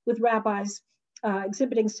problem with rabbis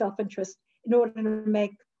exhibiting self-interest in order to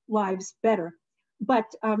make lives better. But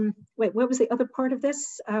wait, what was the other part of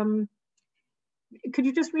this? Could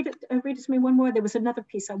you just read it to me one more? There was another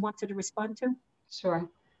piece I wanted to respond to. Sure.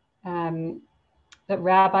 That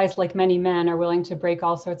rabbis, like many men, are willing to break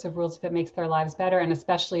all sorts of rules if it makes their lives better, and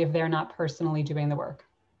especially if they're not personally doing the work.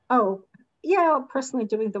 Oh, yeah, personally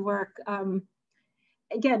doing the work.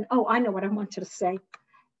 Again, I know what I wanted to say.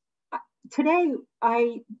 Today,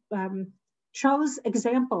 I chose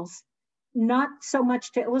examples, not so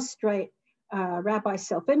much to illustrate rabbi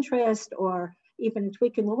self-interest or even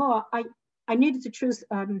tweaking the law. I needed to choose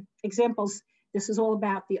examples. This is all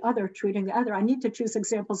about the other, treating the other. I need to choose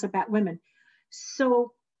examples about women.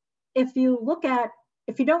 So if you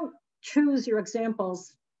don't choose your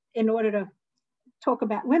examples in order to talk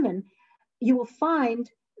about women, you will find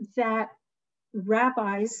that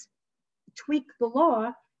rabbis tweak the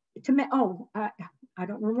law to make, I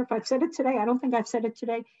don't remember if I've said it today. I don't think I've said it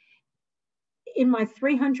today. In my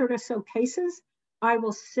 300 or so cases, I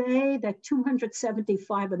will say that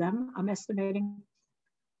 275 of them, I'm estimating,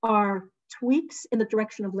 are tweaks in the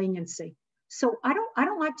direction of leniency. So I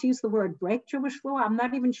don't like to use the word break Jewish law. I'm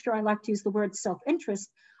not even sure I like to use the word self-interest.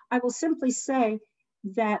 I will simply say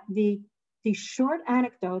that the short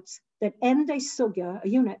anecdotes that end a sugya, a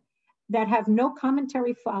unit, that have no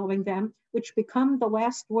commentary following them, which become the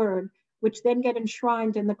last word, which then get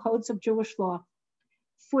enshrined in the codes of Jewish law,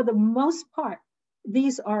 for the most part,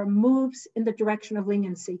 these are moves in the direction of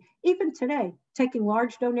leniency. Even today, taking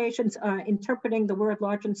large donations, interpreting the word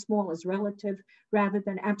large and small as relative rather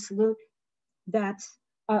than absolute, that's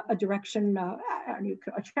a direction, a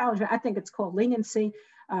challenge. I think it's called leniency.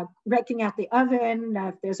 Raking out the oven,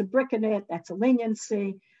 if there's a brick in it, that's a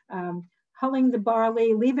leniency. Hulling the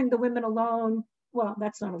barley, leaving the women alone, well,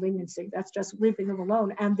 that's not a leniency, that's just leaving them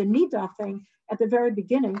alone. And the nida thing at the very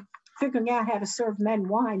beginning, figuring out how to serve men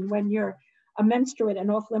wine when you're a menstruate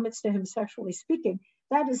and off limits to him sexually speaking,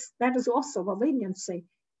 that is also a leniency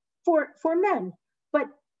for men. But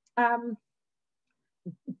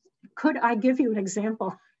could I give you an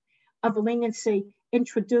example of a leniency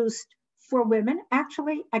introduced for women?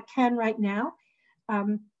 Actually, I can right now.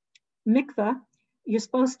 Mikveh, you're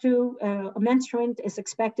supposed to, a menstruant is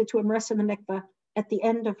expected to immerse in the mikveh at the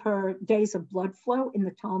end of her days of blood flow in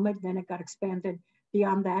the Talmud. Then it got expanded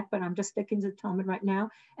beyond that, but I'm just sticking to the Talmud right now.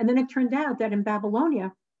 And then it turned out that in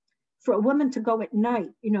Babylonia, for a woman to go at night,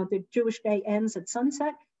 the Jewish day ends at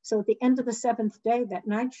sunset. So at the end of the 7th day that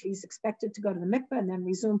night, she's expected to go to the mikveh and then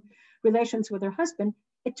resume relations with her husband.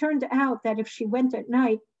 It turned out that if she went at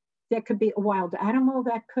night, there could be a wild animal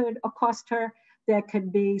that could accost her. There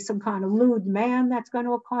could be some kind of lewd man that's going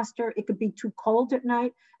to accost her. It could be too cold at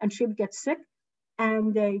night and she would get sick.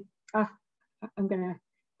 And I'm going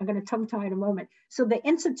to tongue tie in a moment. So they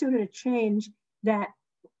instituted a change that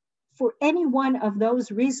for any one of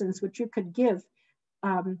those reasons, which you could give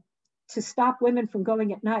to stop women from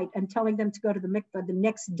going at night and telling them to go to the mikveh the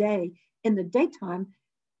next day in the daytime,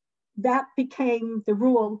 that became the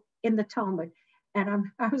rule in the Talmud.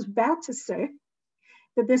 And I was about to say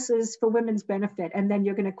that this is for women's benefit. And then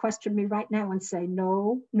you're going to question me right now and say,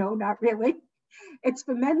 no, not really. It's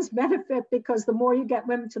for men's benefit because the more you get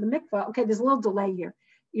women to the mikveh, okay, there's a little delay here.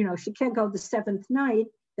 She can't go the 7th night,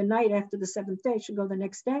 the night after the 7th day, she'll go the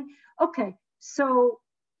next day. Okay, so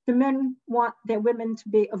the men want their women to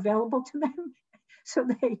be available to them. So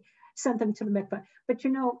they sent them to the mikveh. But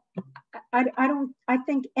I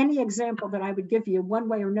think any example that I would give you one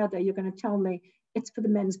way or another, you're going to tell me it's for the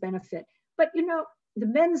men's benefit. But the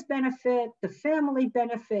men's benefit, the family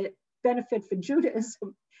benefit for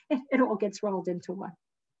Judaism, it all gets rolled into one.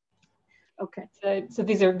 Okay. So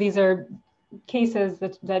these are cases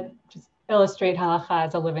that just illustrate halakha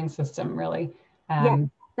as a living system, really. Yeah,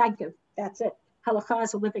 thank you. That's it. Halakha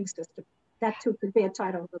as a living system. That too could be a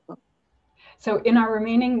title of the book. So in our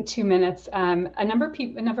remaining 2 minutes, a number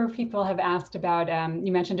of people have asked about.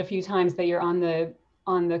 You mentioned a few times that you're on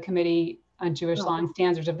the committee on Jewish law and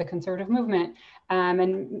standards of the conservative movement,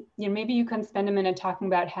 and maybe you can spend a minute talking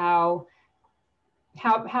about how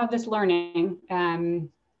this learning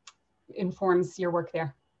informs your work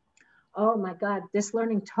there. Oh my God, this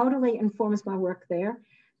learning totally informs my work there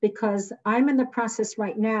because I'm in the process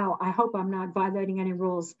right now. I hope I'm not violating any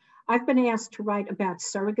rules. I've been asked to write about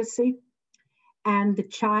surrogacy, and the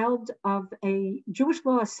child of a Jewish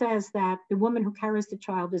law says that the woman who carries the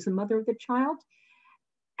child is the mother of the child.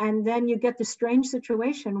 And then you get the strange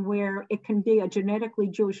situation where it can be a genetically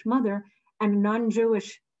Jewish mother and a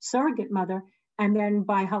non-Jewish surrogate mother. And then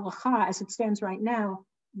by halakha, as it stands right now,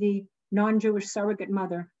 the non-Jewish surrogate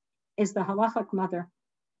mother is the halachic mother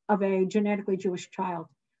of a genetically Jewish child.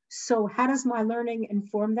 So how does my learning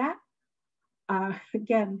inform that?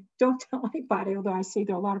 Again, don't tell anybody, although I see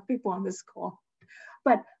there are a lot of people on this call.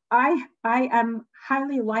 But I am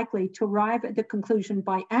highly likely to arrive at the conclusion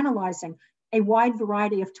by analyzing a wide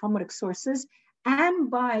variety of Talmudic sources and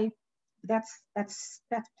by, that's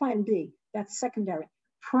plan B, that's secondary.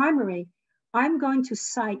 Primary, I'm going to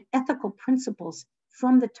cite ethical principles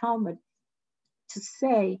from the Talmud to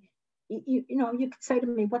say, you could say to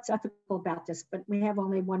me, what's ethical about this? But we have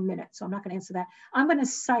only 1 minute, so I'm not going to answer that. I'm going to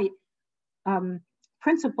cite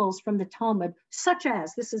principles from the Talmud, such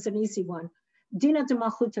as, this is an easy one, Dina de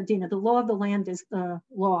Malchuta Dina, the law of the land is the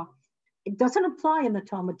law. It doesn't apply in the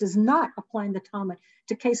Talmud, does not apply in the Talmud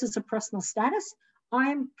to cases of personal status.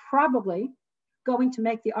 I'm probably going to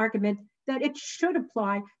make the argument that it should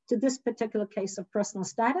apply to this particular case of personal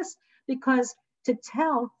status, because to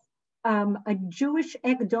tell a Jewish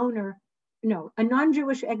egg donor, a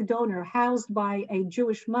non-Jewish egg donor housed by a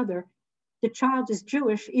Jewish mother, the child is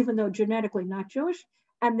Jewish, even though genetically not Jewish,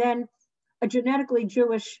 and then a genetically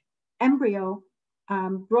Jewish embryo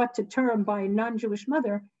brought to term by a non-Jewish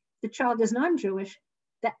mother, the child is non-Jewish.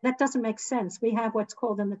 That doesn't make sense. We have what's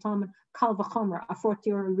called in the Talmud kal v'chomer, a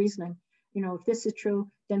fortiori reasoning. You know, if this is true,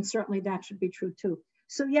 then certainly that should be true too.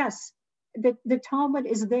 So yes, the Talmud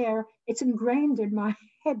is there. It's ingrained in my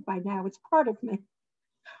head by now. It's part of me.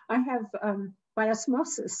 I have, by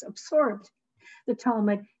osmosis, absorbed the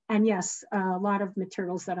Talmud. And yes, a lot of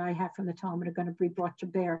materials that I have from the Talmud are going to be brought to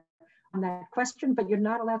bear on that question, but you're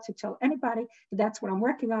not allowed to tell anybody that that's what I'm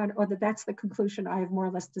working on or that that's the conclusion I have more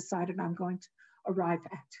or less decided I'm going to arrive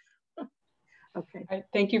at. Okay. Right,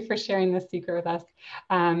 thank you for sharing this secret with us.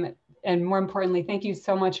 And more importantly, thank you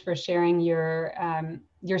so much for sharing your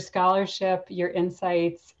scholarship, your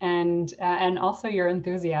insights, and also your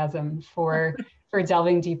enthusiasm for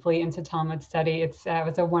delving deeply into Talmud study. It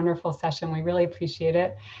was a wonderful session. We really appreciate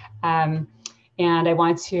it. And I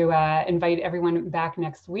want to invite everyone back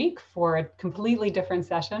next week for a completely different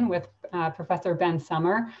session with Professor Ben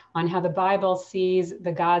Sommer on how the Bible sees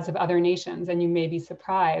the gods of other nations. And you may be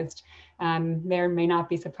surprised, may or may not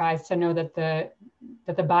be surprised to know that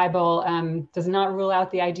the Bible does not rule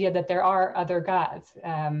out the idea that there are other gods,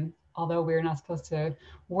 although we're not supposed to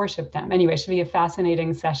worship them. Anyway, it should be a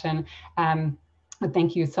fascinating session. But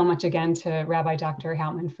thank you so much again to Rabbi Dr.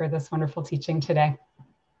 Hauptman for this wonderful teaching today.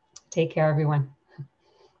 Take care, everyone.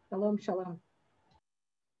 Shalom, shalom.